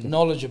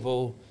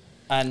knowledgeable.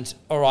 And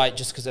all right,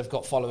 just because they've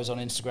got followers on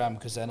Instagram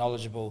because they're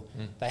knowledgeable,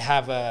 they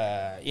have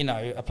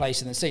a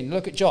place in the scene.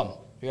 Look at John,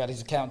 who had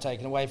his account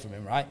taken away from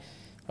him, right?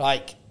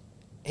 Like,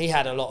 he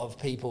had a lot of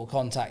people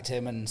contact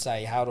him and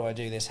say, how do I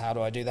do this? How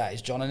do I do that?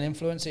 Is John an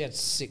influencer? He had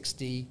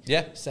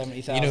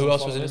 70,000 You know who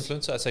else was followers. an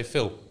influencer? I'd say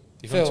Phil.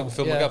 Phil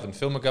McGovern.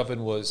 Phil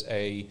McGovern was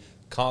a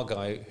car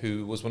guy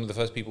who was one of the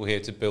first people here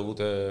to build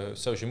a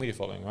social media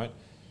following, right?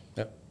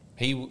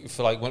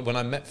 When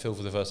I met Phil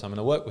for the first time and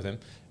I worked with him,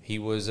 he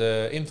was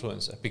an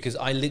influencer because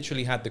I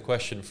literally had the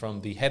question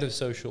from the head of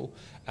social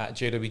at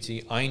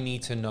JWT. I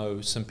need to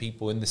know some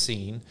people in the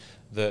scene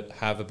that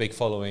have a big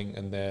following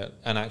and they're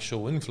an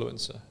actual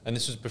influencer. And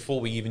this was before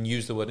we even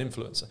used the word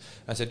influencer.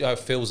 I said,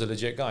 Phil's a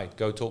legit guy.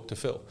 Go talk to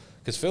Phil.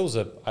 Because Phil's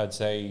I'd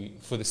say,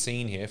 for the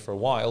scene here for a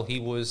while,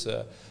 he was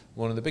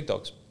one of the big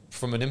dogs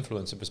from an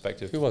influencer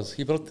perspective. He was.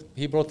 He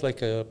brought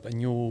like a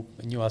new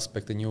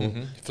aspect, a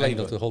new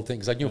flavor to the whole thing.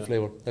 It's a new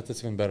flavor. That's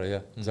even better. Yeah,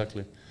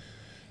 exactly.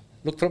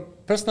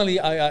 Look, personally,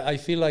 I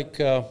feel like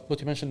what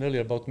you mentioned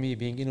earlier about me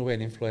being in a way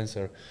an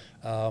influencer.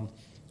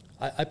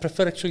 I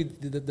prefer actually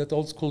that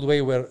old school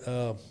way where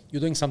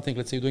you're doing something.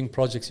 Let's say you're doing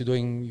projects,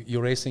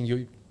 you're racing,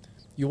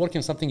 you're working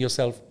on something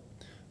yourself,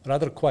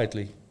 rather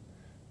quietly,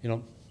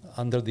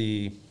 under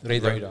the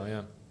radar.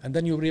 Yeah. And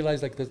then you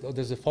realize like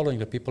there's a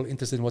following of people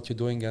interested in what you're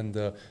doing, and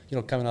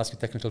come and ask you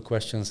technical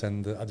questions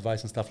and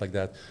advice and stuff like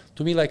that.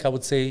 To me, like I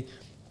would say,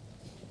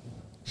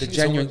 the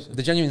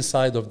genuine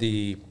side of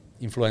the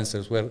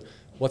influencers, where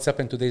what's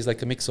happened today is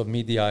like a mix of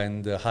media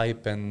and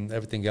hype and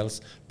everything else,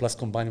 plus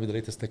combined with the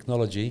latest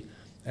technology,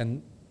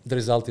 and the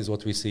result is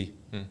what we see.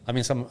 I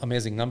mean, some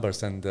amazing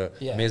numbers and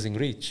amazing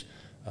reach.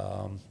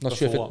 Not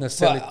sure if it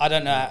necessarily... But I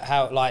don't know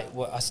how,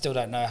 I still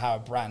don't know how a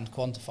brand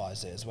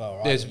quantifies it as well,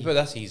 right? But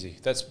that's easy.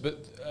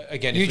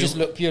 Again, you just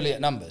look purely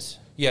at numbers.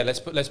 Yeah, let's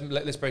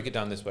break it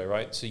down this way,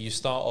 right? So you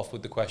start off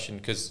with the question,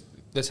 because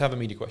let's have a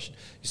media question.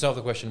 You start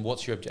with the question,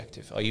 what's your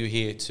objective? Are you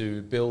here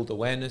to build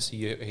awareness? Are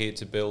you here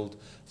to build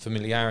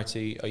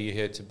familiarity? Are you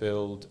here to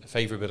build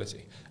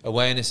favorability?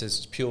 Awareness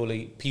is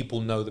purely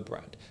people know the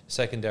brand.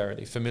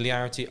 Secondarily,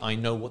 familiarity, I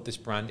know what this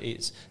brand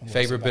is.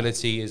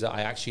 Favorability is that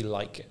I actually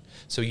like it.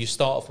 So you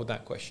start off with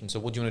that question. So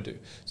what do you want to do?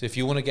 So if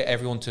you want to get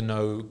everyone to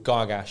know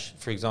Gargash,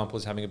 for example,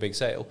 is having a big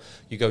sale,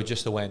 you go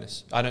just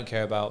awareness. I don't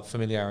care about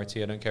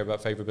familiarity. I don't care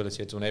about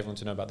favorability. I just want everyone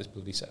to know about this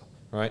bloody sale,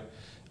 right?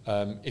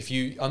 If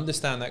you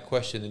understand that question,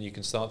 question, then you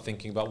can start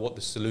thinking about what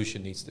the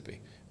solution needs to be,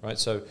 right?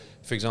 So,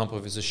 for example,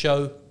 if it's a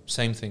show,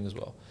 same thing as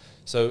well.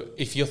 So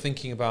if you're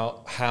thinking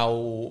about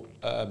how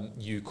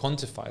you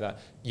quantify that,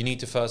 you need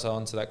to first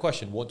answer that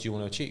question. What do you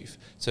want to achieve?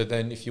 So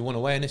then if you want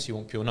awareness, you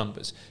want pure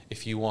numbers.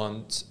 If you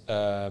want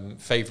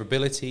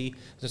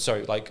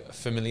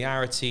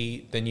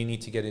familiarity, then you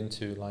need to get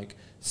into like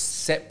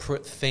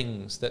separate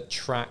things that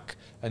track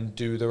and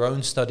do their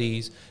own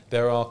studies.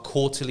 There are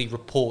quarterly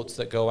reports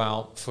that go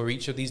out for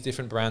each of these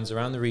different brands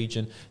around the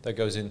region that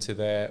goes into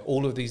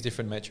all of these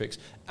different metrics.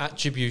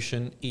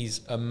 Attribution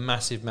is a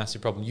massive,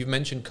 massive problem. You've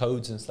mentioned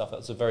codes and stuff.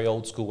 That's a very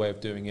old school way of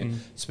doing it.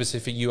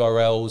 Specific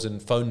URLs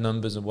and phone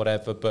numbers and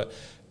whatever. But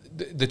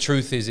the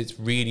truth is it's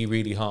really,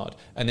 really hard.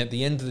 And at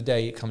the end of the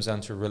day, it comes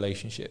down to a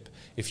relationship.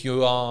 If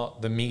you are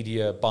the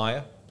media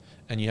buyer,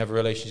 and you have a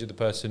relationship with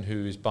the person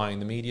who is buying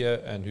the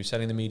media and who's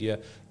selling the media,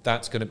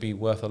 that's going to be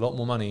worth a lot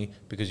more money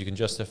because you can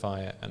justify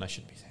it. And I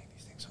shouldn't be saying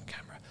these things on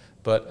camera,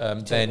 but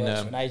then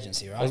works for an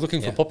agency, right? I was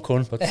looking for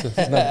popcorn, but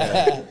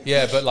no.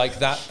 yeah, but like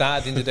that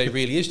at the end of the day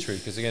really is true,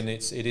 because again,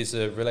 it is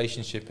a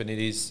relationship, and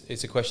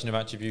it's a question of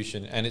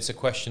attribution, and it's a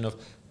question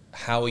of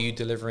how are you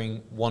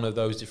delivering one of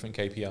those different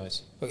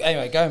KPIs. But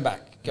anyway, going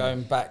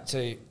back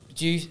to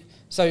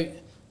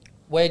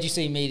where do you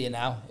see media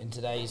now in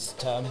today's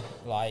term,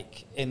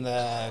 like in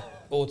the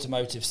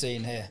automotive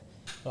scene here?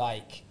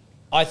 Like,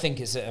 I think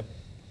it's at a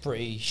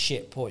pretty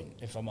shit point,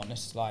 if I'm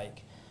honest.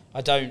 Like,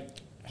 I'm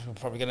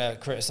probably going to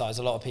criticise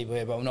a lot of people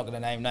here, but I'm not going to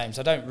name names.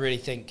 I don't really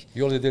think...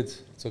 You already did.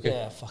 It's okay.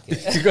 Yeah, fuck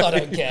it. I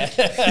don't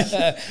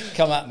care.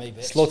 Come at me,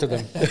 bitch. Slaughter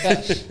them.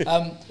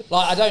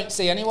 I don't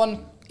see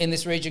anyone in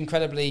this region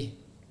credibly...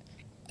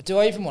 Do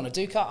I even want to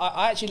do car...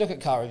 I actually look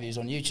at car reviews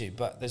on YouTube,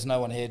 but there's no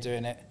one here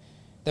doing it.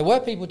 There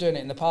were people doing it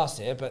in the past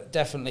here, but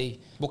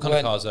definitely... What kind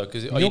of cars, though?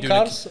 Because are you doing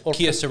a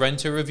Kia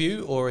Sorento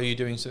review, or are you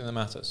doing something that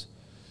matters?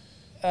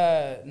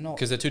 Not...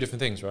 Because they're two different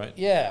things, right?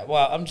 Yeah,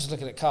 well, I'm just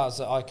looking at cars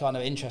that I kind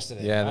of interested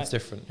in. Yeah, right? that's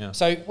different, yeah.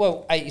 So,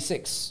 well,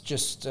 86,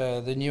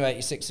 the new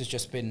 86 has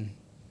just been...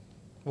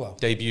 Well...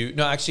 Debut.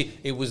 No, actually,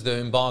 it was the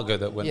embargo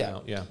that went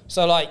out, yeah.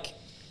 So, like...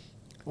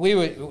 we have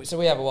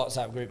a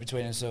WhatsApp group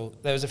between us all.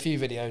 There was a few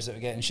videos that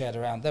were getting shared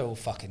around. They're all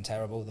fucking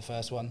terrible, the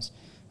first ones.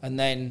 And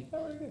then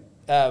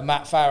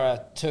Matt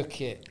Farah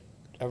took it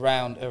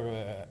around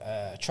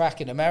a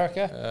track in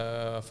America.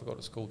 I forgot what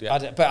it's called, yeah.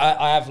 But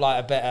I have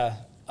like a better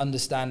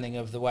understanding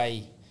of the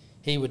way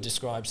he would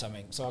describe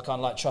something. So I kind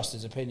of like trust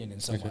his opinion in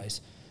some ways.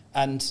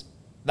 And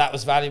that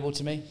was valuable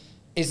to me.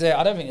 I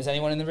don't think there's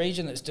anyone in the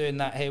region that's doing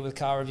that here with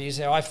car reviews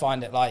here. I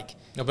find it like...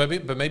 No,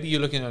 but maybe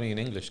you're looking only in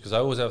English, because I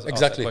always have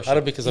exactly. Ask that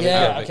Arabic is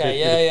Arabic.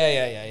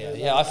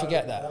 Yeah, I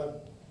forget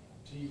that.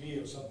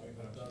 TV or something.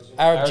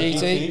 Arab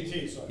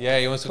GT. Yeah,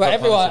 he wants to. But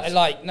everyone,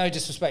 like, no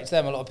disrespect to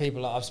them, a lot of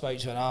people that I've spoke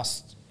to and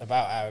asked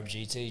about Arab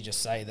GT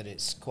just say that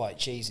it's quite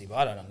cheesy, but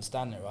I don't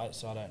understand it, right?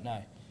 So I don't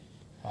know.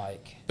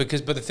 But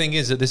the thing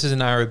is that this is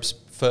an Arab's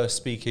first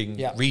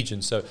speaking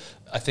region, so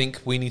I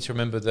think we need to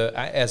remember that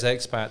as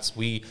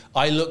expats,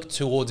 I look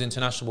towards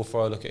international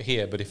before I look at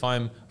here. But if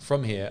I'm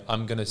from here,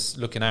 I'm going to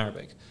look in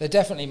Arabic. They're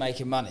definitely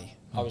making money.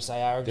 I would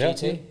say Arab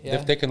GT. Yeah.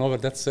 They've taken over.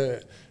 That's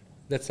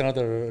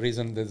another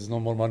reason there's no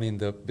more money in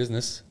the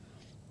business.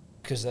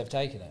 Because they've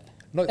taken it.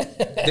 No,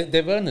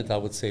 they've earned it, I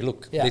would say.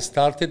 Look, they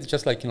started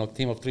just like,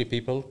 team of 3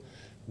 people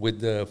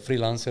with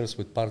freelancers,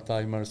 with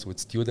part-timers, with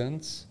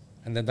students,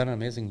 and they've done an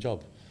amazing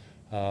job.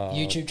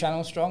 YouTube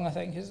channel strong, I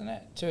think, isn't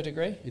it? To a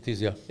degree? It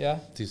is, yeah. Yeah?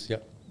 It is, yeah.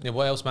 Yeah,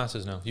 what else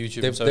matters now?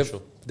 YouTube and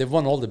social. They've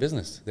won all the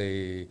business.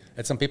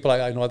 And some people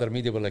I know other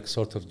media were like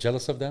sort of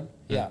jealous of them.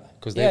 Yeah.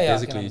 Because they're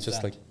basically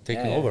just like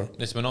taking over.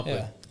 It's monopoly.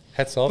 Yeah.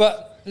 Hats off.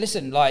 But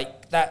listen,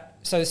 like that.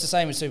 So it's the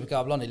same with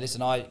Supercar Blondie.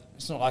 Listen,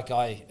 it's not like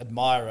I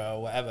admire her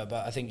or whatever,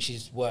 but I think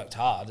she's worked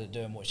hard at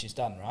doing what she's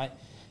done, right?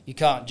 You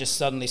can't just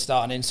suddenly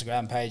start an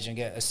Instagram page and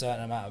get a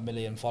certain amount of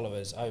million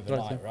followers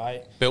overnight,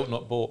 right? Built,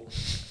 not bought.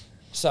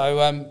 So,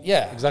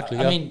 Exactly,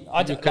 I mean,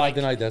 I don't... You can't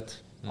deny that.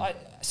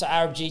 So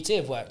Arab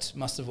GT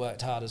must have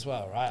worked hard as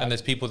well, right? And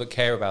there's people that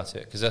care about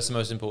it, because that's the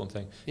most important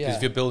thing. Because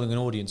if you're building an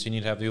audience, you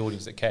need to have the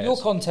audience that cares. Your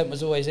content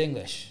was always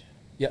English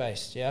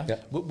based, yeah?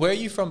 Where are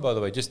you from, by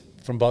the way? Just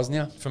from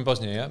Bosnia. From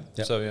Bosnia,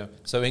 yeah?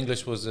 So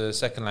English was a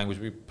second language.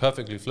 We were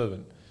perfectly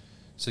fluent.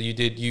 So you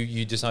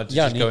decided to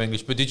just go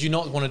English. But did you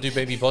not want to do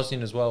maybe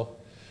Bosnian as well?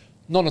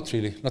 No, not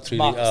really. Not really.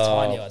 Market's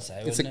tiny, I'd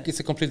say, it's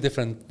a completely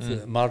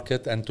different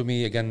market. And to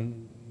me,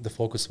 again, the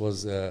focus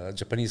was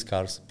Japanese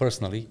cars,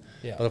 personally.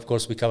 Yeah. But of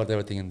course, we covered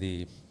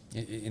everything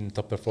in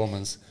top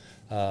performance.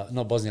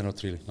 No, Bosnia,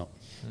 not really, no.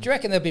 Do you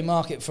reckon there'd be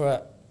market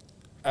for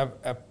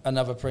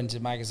another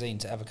printed magazine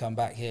to ever come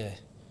back here,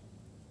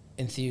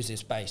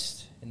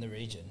 enthusiast-based in the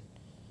region?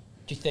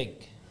 Do you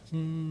think?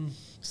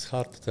 It's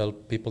hard to tell.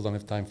 People don't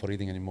have time for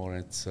reading anymore.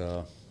 And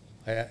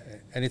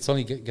it's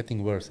only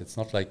getting worse. It's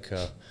not like...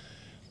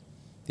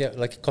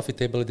 like a coffee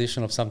table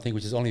edition of something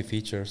which is only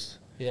features.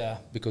 Yeah.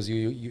 because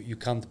you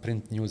can't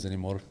print news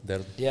anymore there.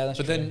 Yeah, that's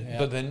But true. then, yeah.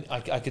 but then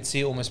I could see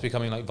it almost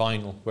becoming like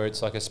vinyl, where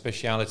it's like a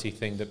speciality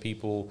thing that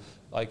people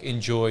like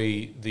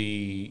enjoy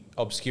the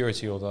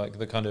obscurity or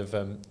the kind of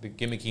the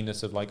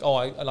gimmickiness of like, oh,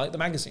 I like the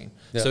magazine.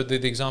 Yeah. So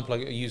the example I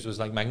used was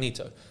like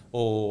Magneto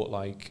or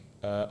like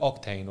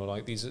Octane or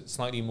like these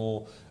slightly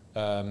more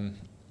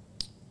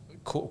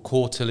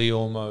quarterly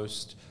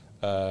almost.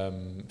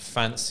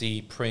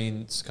 Fancy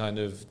prints, kind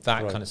of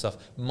that Right. kind of stuff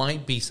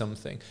might be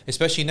something,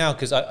 especially now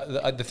because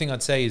the thing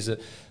I'd say is that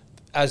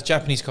as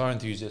Japanese car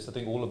enthusiasts, I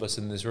think all of us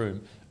in this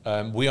room,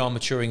 we are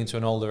maturing into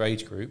an older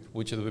age group,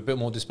 which are a bit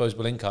more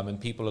disposable income,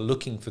 and people are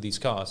looking for these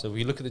cars. So if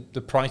you look at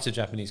the price of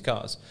Japanese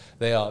cars,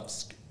 they are,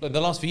 in the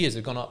last few years,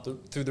 they've gone up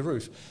through the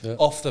roof. Yeah.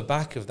 Off the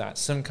back of that,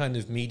 some kind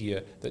of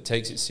media that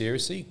takes it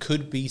seriously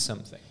could be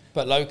something.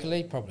 But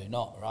locally, probably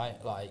not, right?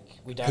 Like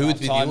we don't Who would have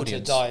be the time to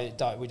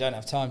audience? we don't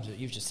have time to.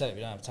 You've just said it.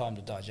 We don't have time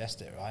to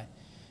digest it, right?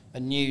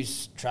 And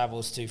news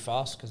travels too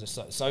fast because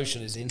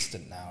social is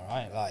instant now,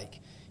 right?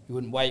 Like you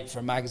wouldn't wait for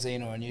a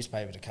magazine or a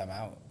newspaper to come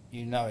out.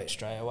 You know it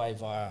straight away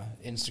via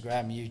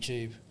Instagram,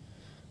 YouTube,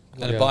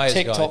 And a buyer's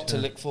TikTok guide. to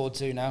look forward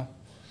to now.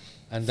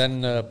 And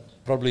then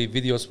probably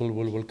videos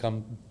will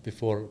come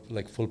before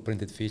like full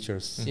printed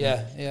features.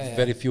 Yeah, yeah.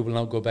 Very few will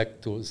now go back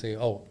to say,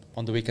 oh,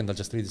 on the weekend I'll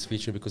just read this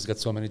feature because it's got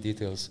so many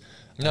details.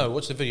 No,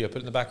 watch the video, put it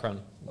in the background.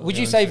 Would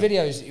you say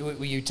videos?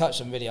 You touched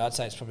on video. I'd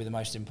say it's probably the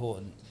most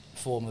important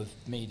form of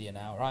media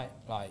now, right?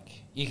 Like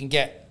you can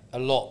get a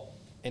lot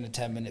in a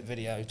 10-minute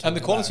video, And the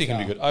talking quality about a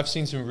can be car. good. I've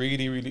seen some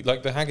really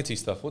like the Haggerty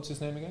stuff. What's his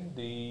name again?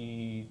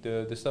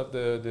 The stuff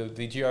the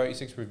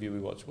GR86 review we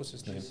watched. What's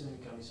his name?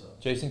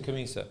 Jason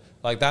Camisa.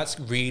 Like that's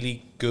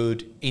really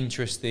good,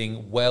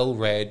 interesting, well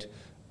read,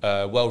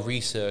 well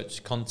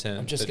researched content.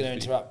 I'm just that going to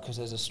is- interrupt because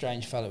there's a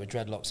strange fellow with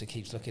dreadlocks who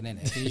keeps looking in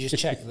it. Can you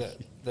just check that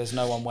there's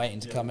no one waiting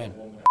to come in?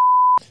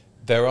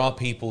 There are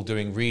people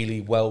doing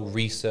really well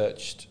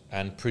researched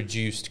and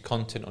produced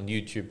content on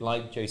YouTube,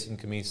 like Jason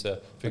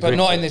Camisa. for But not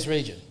example. in this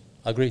region,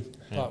 Agreed.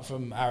 apart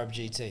from Arab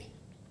GT.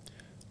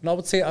 No, I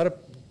would say Arab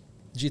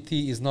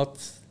GT is not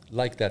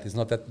like that. It's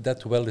not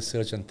that well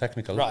researched and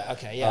technical. Right,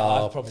 okay, yeah,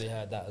 I've probably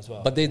heard that as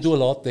well. But they do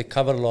a lot. They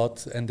cover a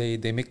lot, and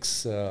they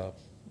mix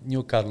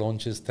new car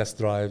launches, test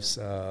drives,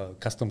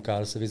 custom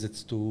cars,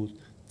 visits to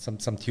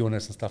some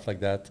tuners and stuff like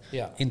that.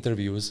 Yeah.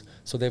 Interviews.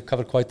 So they've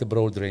covered quite a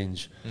broad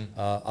range.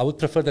 I would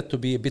prefer that to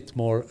be a bit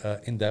more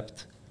in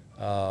depth.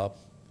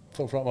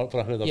 For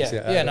Ahmed, obviously.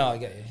 yeah, no, I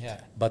get you, yeah.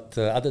 But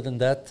other than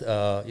that,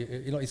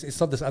 you know, it's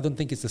not this. I don't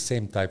think it's the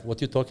same type. What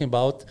you're talking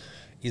about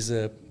is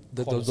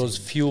those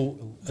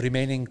few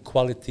remaining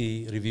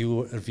quality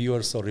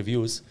reviewers or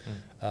reviews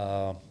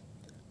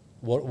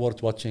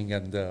worth watching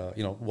and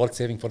you know, worth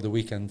saving for the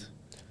weekend.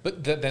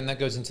 But then that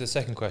goes into the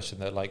second question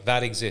that like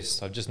that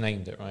exists. I've just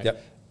named it, right?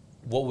 Yep.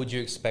 What would you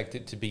expect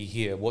it to be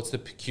here? What's the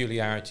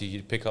peculiarity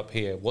you'd pick up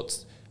here?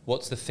 What's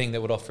the thing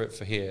that would offer it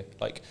for here?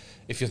 Like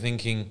if you're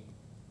thinking,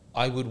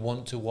 I would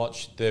want to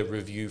watch the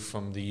review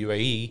from the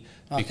UAE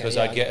because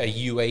yeah, I get a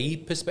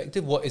UAE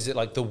perspective. What is it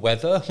like the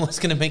weather? What's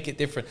going to make it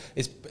different?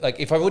 It's like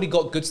if I've already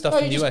got good stuff No,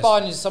 from the you're US. just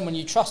buying into someone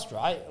you trust,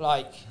 right?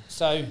 Like,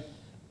 so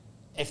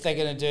if they're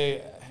going to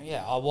do,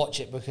 yeah, I'll watch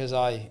it because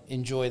I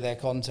enjoy their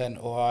content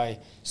or I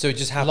So it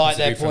just happens like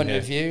to their be from point here.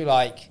 of view.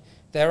 Like,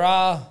 there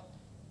are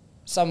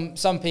some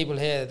people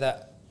here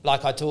that,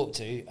 like, I talk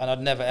to, and I'd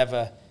never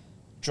ever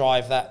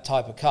drive that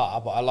type of car,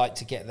 but I like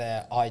to get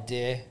their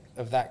idea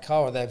of that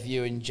car or their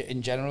view in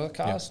general of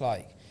cars,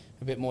 like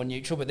a bit more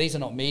neutral. But these are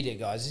not media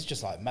guys; it's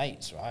just like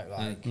mates, right?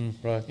 Like,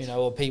 Right. you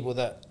know, or people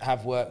that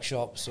have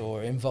workshops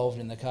or are involved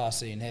in the car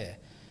scene here.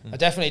 I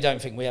definitely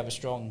don't think we have a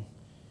strong,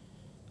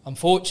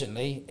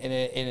 unfortunately, in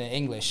an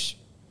English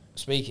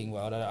speaking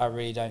world, I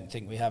really don't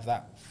think we have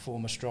that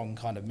form of strong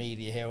kind of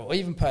media here, or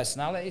even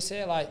personalities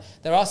here. Like,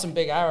 there are some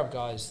big Arab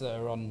guys that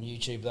are on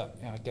YouTube that,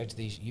 you know, go to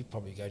these. You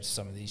probably go to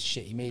some of these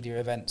shitty media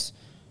events.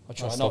 I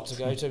try not to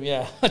go to them.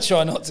 Yeah, I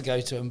try not to go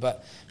to them.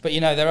 But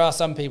you know, there are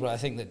some people I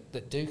think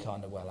that do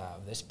kind of well out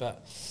of this.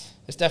 But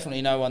there's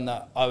definitely no one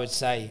that I would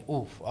say,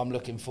 "Oh, I'm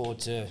looking forward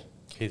to."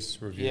 His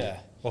review. Yeah.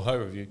 Or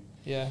her review.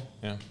 Yeah,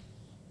 Yeah.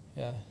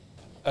 yeah.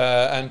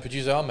 And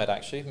producer Ahmed,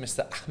 actually,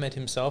 Mr. Ahmed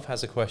himself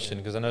has a question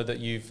because I know that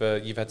you've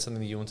had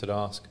something that you wanted to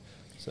ask.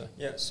 So.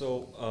 Yeah,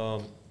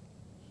 so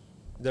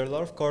there are a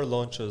lot of car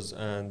launches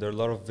and there are a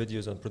lot of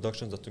videos and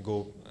productions that to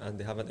go, and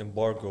they have an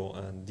embargo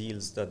and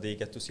deals that they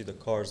get to see the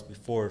cars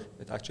before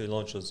it actually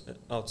launches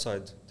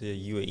outside the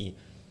UAE.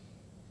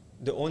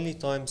 The only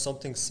time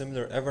something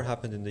similar ever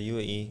happened in the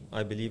UAE,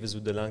 I believe, is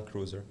with the Land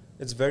Cruiser.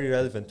 It's very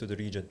relevant to the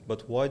region,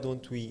 but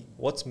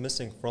what's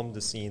missing from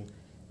the scene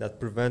that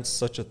prevents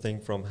such a thing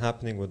from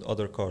happening with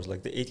other cars,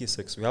 like the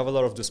 86? We have a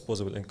lot of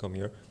disposable income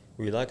here.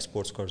 We like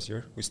sports cars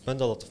here. We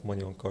spend a lot of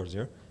money on cars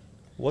here.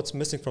 What's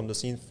missing from the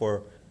scene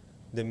for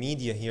the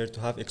media here to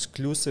have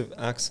exclusive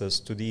access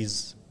to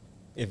these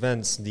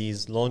events,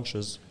 these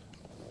launches,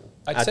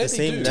 I'd at say the they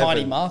same do. level.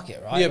 Tiny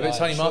market, right? Yeah, but it's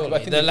tiny market, but I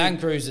surely. think The they Land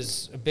do-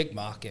 Cruiser's a big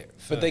market.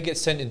 But they get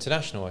sent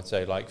international, I'd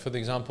say. Like, for the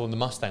example, in the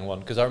Mustang one,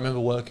 because I remember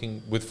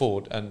working with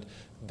Ford, and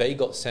they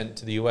got sent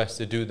to the US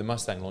to do the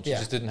Mustang launch. It Yeah.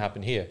 just didn't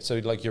happen here. So,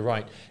 like, you're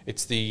right.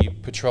 It's the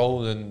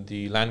Patrol and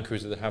the Land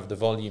Cruiser that have the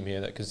volume here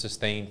that can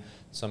sustain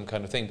some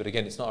kind of thing. But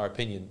again, it's not our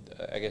opinion.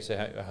 I guess I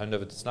hand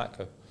over to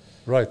Slatko.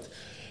 Right.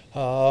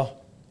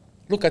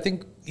 Look, I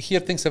think here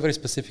things are very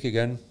specific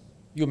again.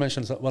 You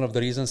mentioned one of the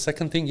reasons.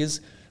 Second thing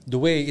is the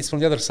way it's from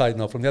the other side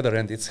now, from the other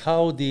end. It's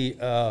how the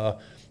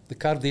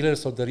car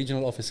dealers or the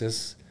regional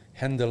offices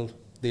handle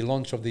the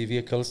launch of the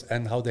vehicles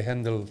and how they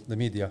handle the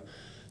media.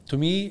 To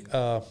me,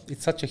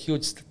 it's such a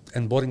huge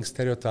and boring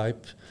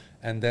stereotype,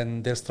 and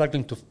then they're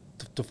struggling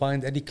to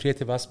find any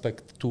creative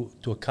aspect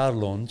to a car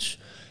launch.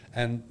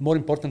 And more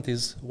important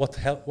is what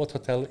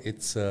hotel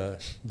it's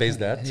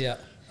based at. Yeah.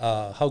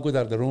 How good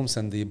are the rooms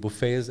and the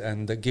buffets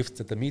and the gifts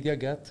that the media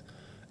get.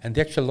 And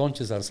the actual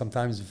launches are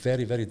sometimes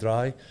very, very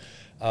dry.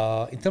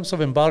 In terms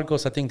of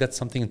embargoes, I think that's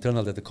something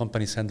internal that the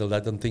companies handle. I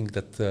don't think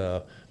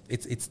that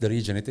it's the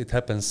region. It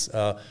happens.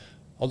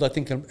 Although I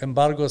think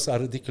embargoes are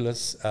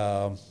ridiculous.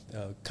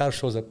 Car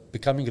shows are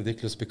becoming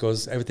ridiculous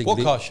because everything...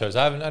 What car shows?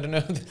 I don't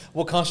know.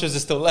 What car shows are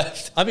still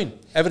left? I mean,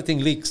 everything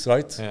leaks,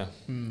 right? Yeah.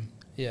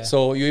 Yeah.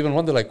 So you even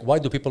wonder, like, why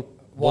do people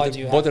Why bother, do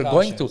you have bother car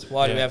going shows? to?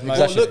 Why do we Yeah. have motor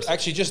Well, shows? look,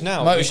 actually, just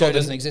now. Motor we've show got the-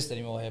 doesn't exist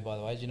anymore here, by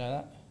the way. Do you know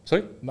that?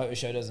 Sorry? Motor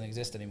show doesn't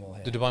exist anymore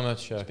here. The Dubai Motor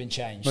Show. It's been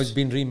changed. No, it's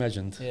been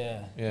reimagined.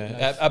 Yeah.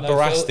 Yeah. At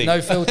Barasti.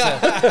 No filter.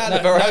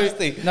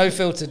 Barasti. No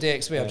filter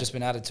DXB. I've just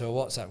been added to a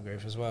WhatsApp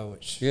group as well,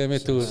 which. Yeah, me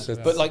too. So,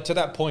 But like to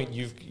that point,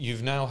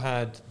 you've now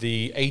had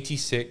the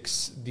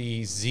 86,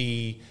 the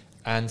Z,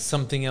 and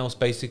something else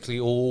basically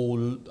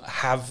all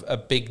have a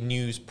big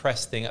news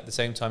press thing at the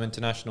same time,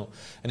 international,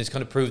 and it's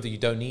kind of proved that you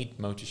don't need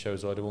motor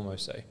shows, I'd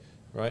almost say,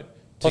 right?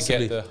 To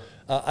Possibly. get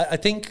I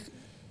think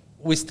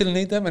we still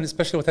need them, and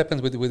especially what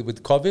happens with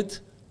COVID,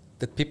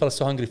 that people are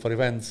so hungry for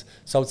events.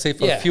 So I would say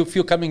for Yeah. a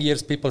few coming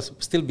years, people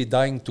still be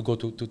dying to go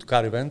to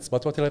car events.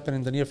 But what will happen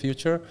in the near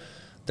future,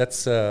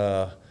 that's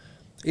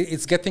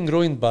it's getting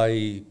ruined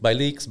by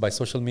leaks, by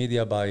social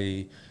media,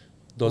 by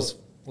those...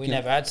 We you know,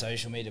 never had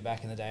social media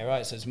back in the day,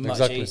 right? So it's much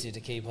Exactly. easier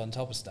to keep on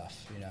top of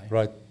stuff, you know.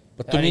 Right.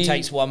 But It to only me...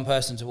 takes one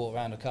person to walk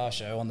around a car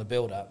show on the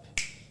build-up.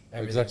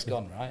 Everything's Exactly.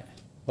 gone, right?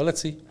 Well, let's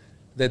see.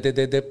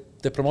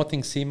 They're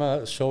promoting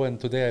SEMA show, and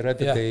today I read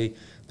that Yeah.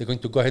 they're going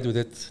to go ahead with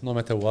it no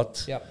matter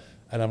what. Yep.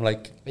 And I'm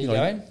like, Are you know,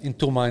 going? in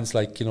two minds,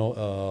 like,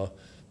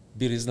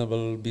 be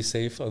reasonable, be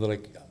safe. Or they're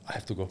like, I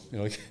have to go.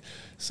 Like,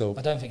 so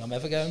I don't think I'm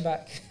ever going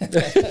back.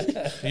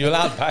 Are you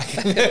allowed back?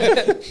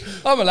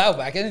 I'm allowed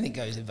back. Anything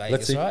goes in Let's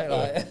Vegas, see. right?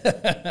 Like,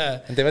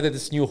 and they've added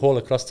this new hall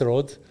across the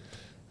road,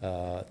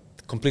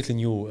 completely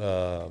new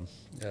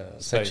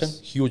section,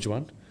 huge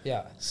one.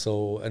 yeah.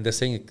 So, and they're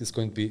saying it's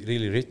going to be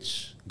really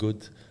rich,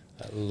 good,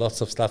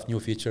 lots of stuff, new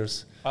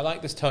features. I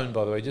like this tone,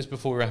 by the way, just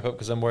before we wrap up,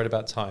 because I'm worried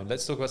about time.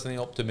 Let's talk about something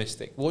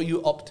optimistic. What are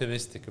you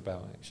optimistic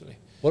about, actually?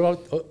 What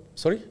about?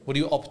 Sorry. What are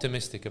you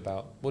optimistic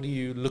about? What are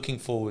you looking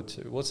forward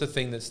to? What's the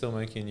thing that's still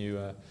making you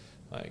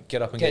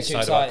get up and get Get you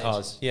excited about excited?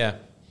 cars? Yeah.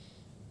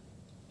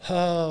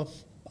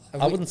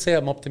 I wouldn't say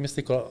I'm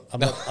optimistic or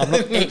I'm not. I'm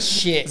not It's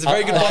shit. It's a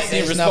very good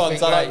positive There's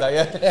response. nothing I like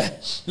great. that, yeah.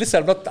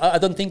 Listen, I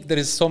don't think there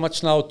is so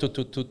much now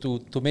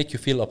to make you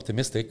feel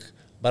optimistic.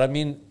 But I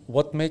mean,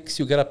 what makes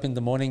you get up in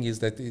the morning is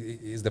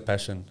the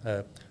passion.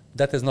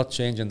 That has not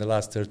changed in the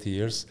last 30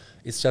 years.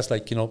 It's just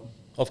like,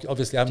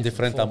 obviously I'm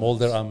different. I'm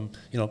older. I'm,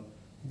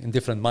 in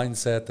different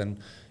mindset and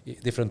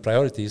different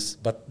priorities.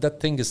 But that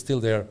thing is still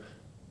there.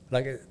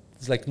 Like,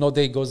 it's like no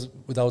day goes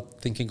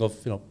without thinking of,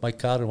 my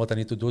car and what I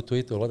need to do to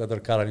it, or what other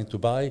car I need to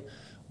buy,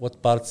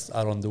 what parts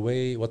are on the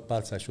way, what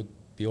parts I should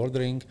be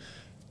ordering,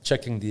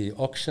 checking the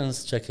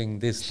auctions, checking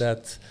this,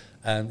 that,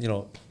 and,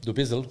 do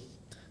Bizzle.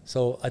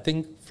 So I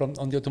think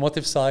on the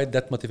automotive side,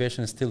 that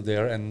motivation is still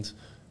there, and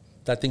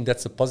I think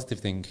that's a positive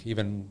thing,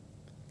 even,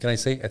 can I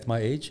say, at my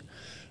age.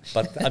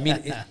 But I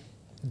mean,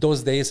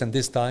 those days and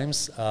these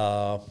times,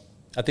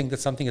 I think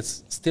that's something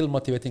that's still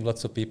motivating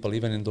lots of people,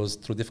 even in those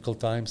through difficult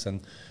times,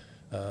 and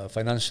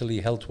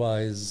financially,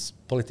 health-wise,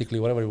 politically,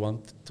 whatever you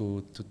want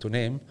to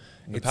name.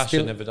 The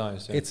passion never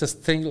dies. Yeah. It's a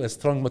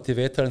strong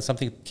motivator and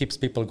something that keeps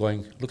people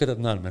going. Look at that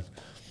man, man.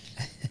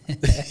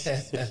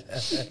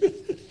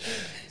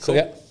 So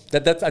yeah,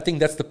 I think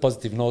that's the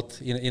positive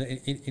note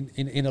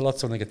in a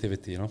lots of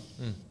negativity,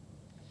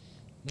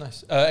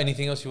 Nice.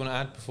 Anything else you want to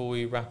add before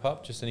we wrap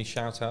up? Just any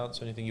shout-outs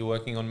or anything you're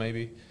working on,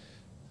 maybe?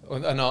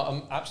 And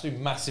our absolute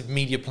massive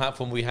media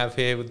platform we have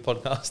here with the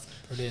podcast.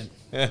 Brilliant.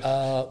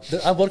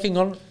 I'm working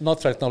on,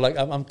 not right now, like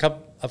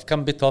I've come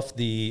a bit off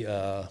the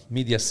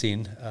media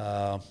scene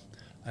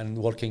and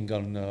working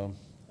on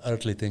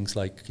earthly things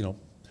like,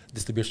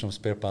 distribution of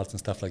spare parts and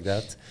stuff like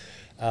that.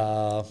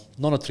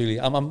 No, not really.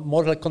 I'm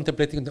more like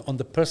contemplating on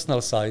the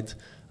personal side,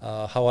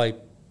 how I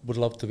would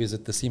love to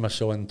visit the SEMA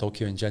show in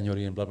Tokyo in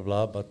January and blah,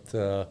 blah, blah.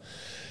 But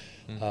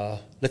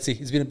let's see.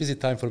 It's been a busy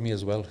time for me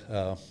as well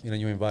in a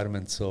new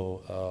environment.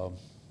 So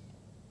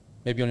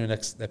maybe on your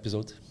next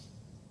episode.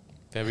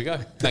 There we go.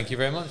 Thank you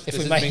very much. If This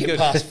we has make been it good.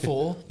 past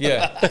 4.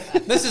 Yeah.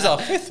 This is our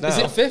 5th now. Is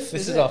it 5th?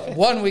 This is it? our 5th.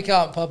 1 we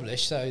can't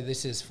publish, so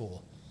this is 4.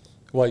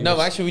 Why? No,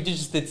 you, actually, we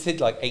just did Sid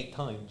like 8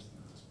 times.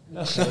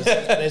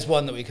 There's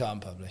one that we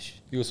can't publish.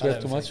 you I swear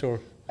don't too much, think.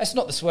 or That's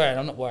not the swearing.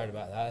 I'm not worried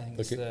about that. I think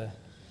it's Okay. the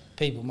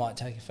people might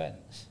take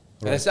offence.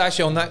 And it's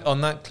actually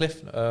on that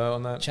cliff,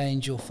 on that.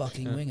 Change your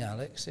fucking wing,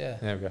 Alex. Yeah.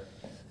 There we go.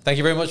 Thank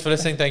you very much for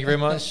listening. Thank you very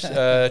much.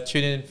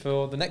 Tune in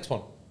for the next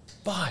one.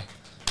 Bye.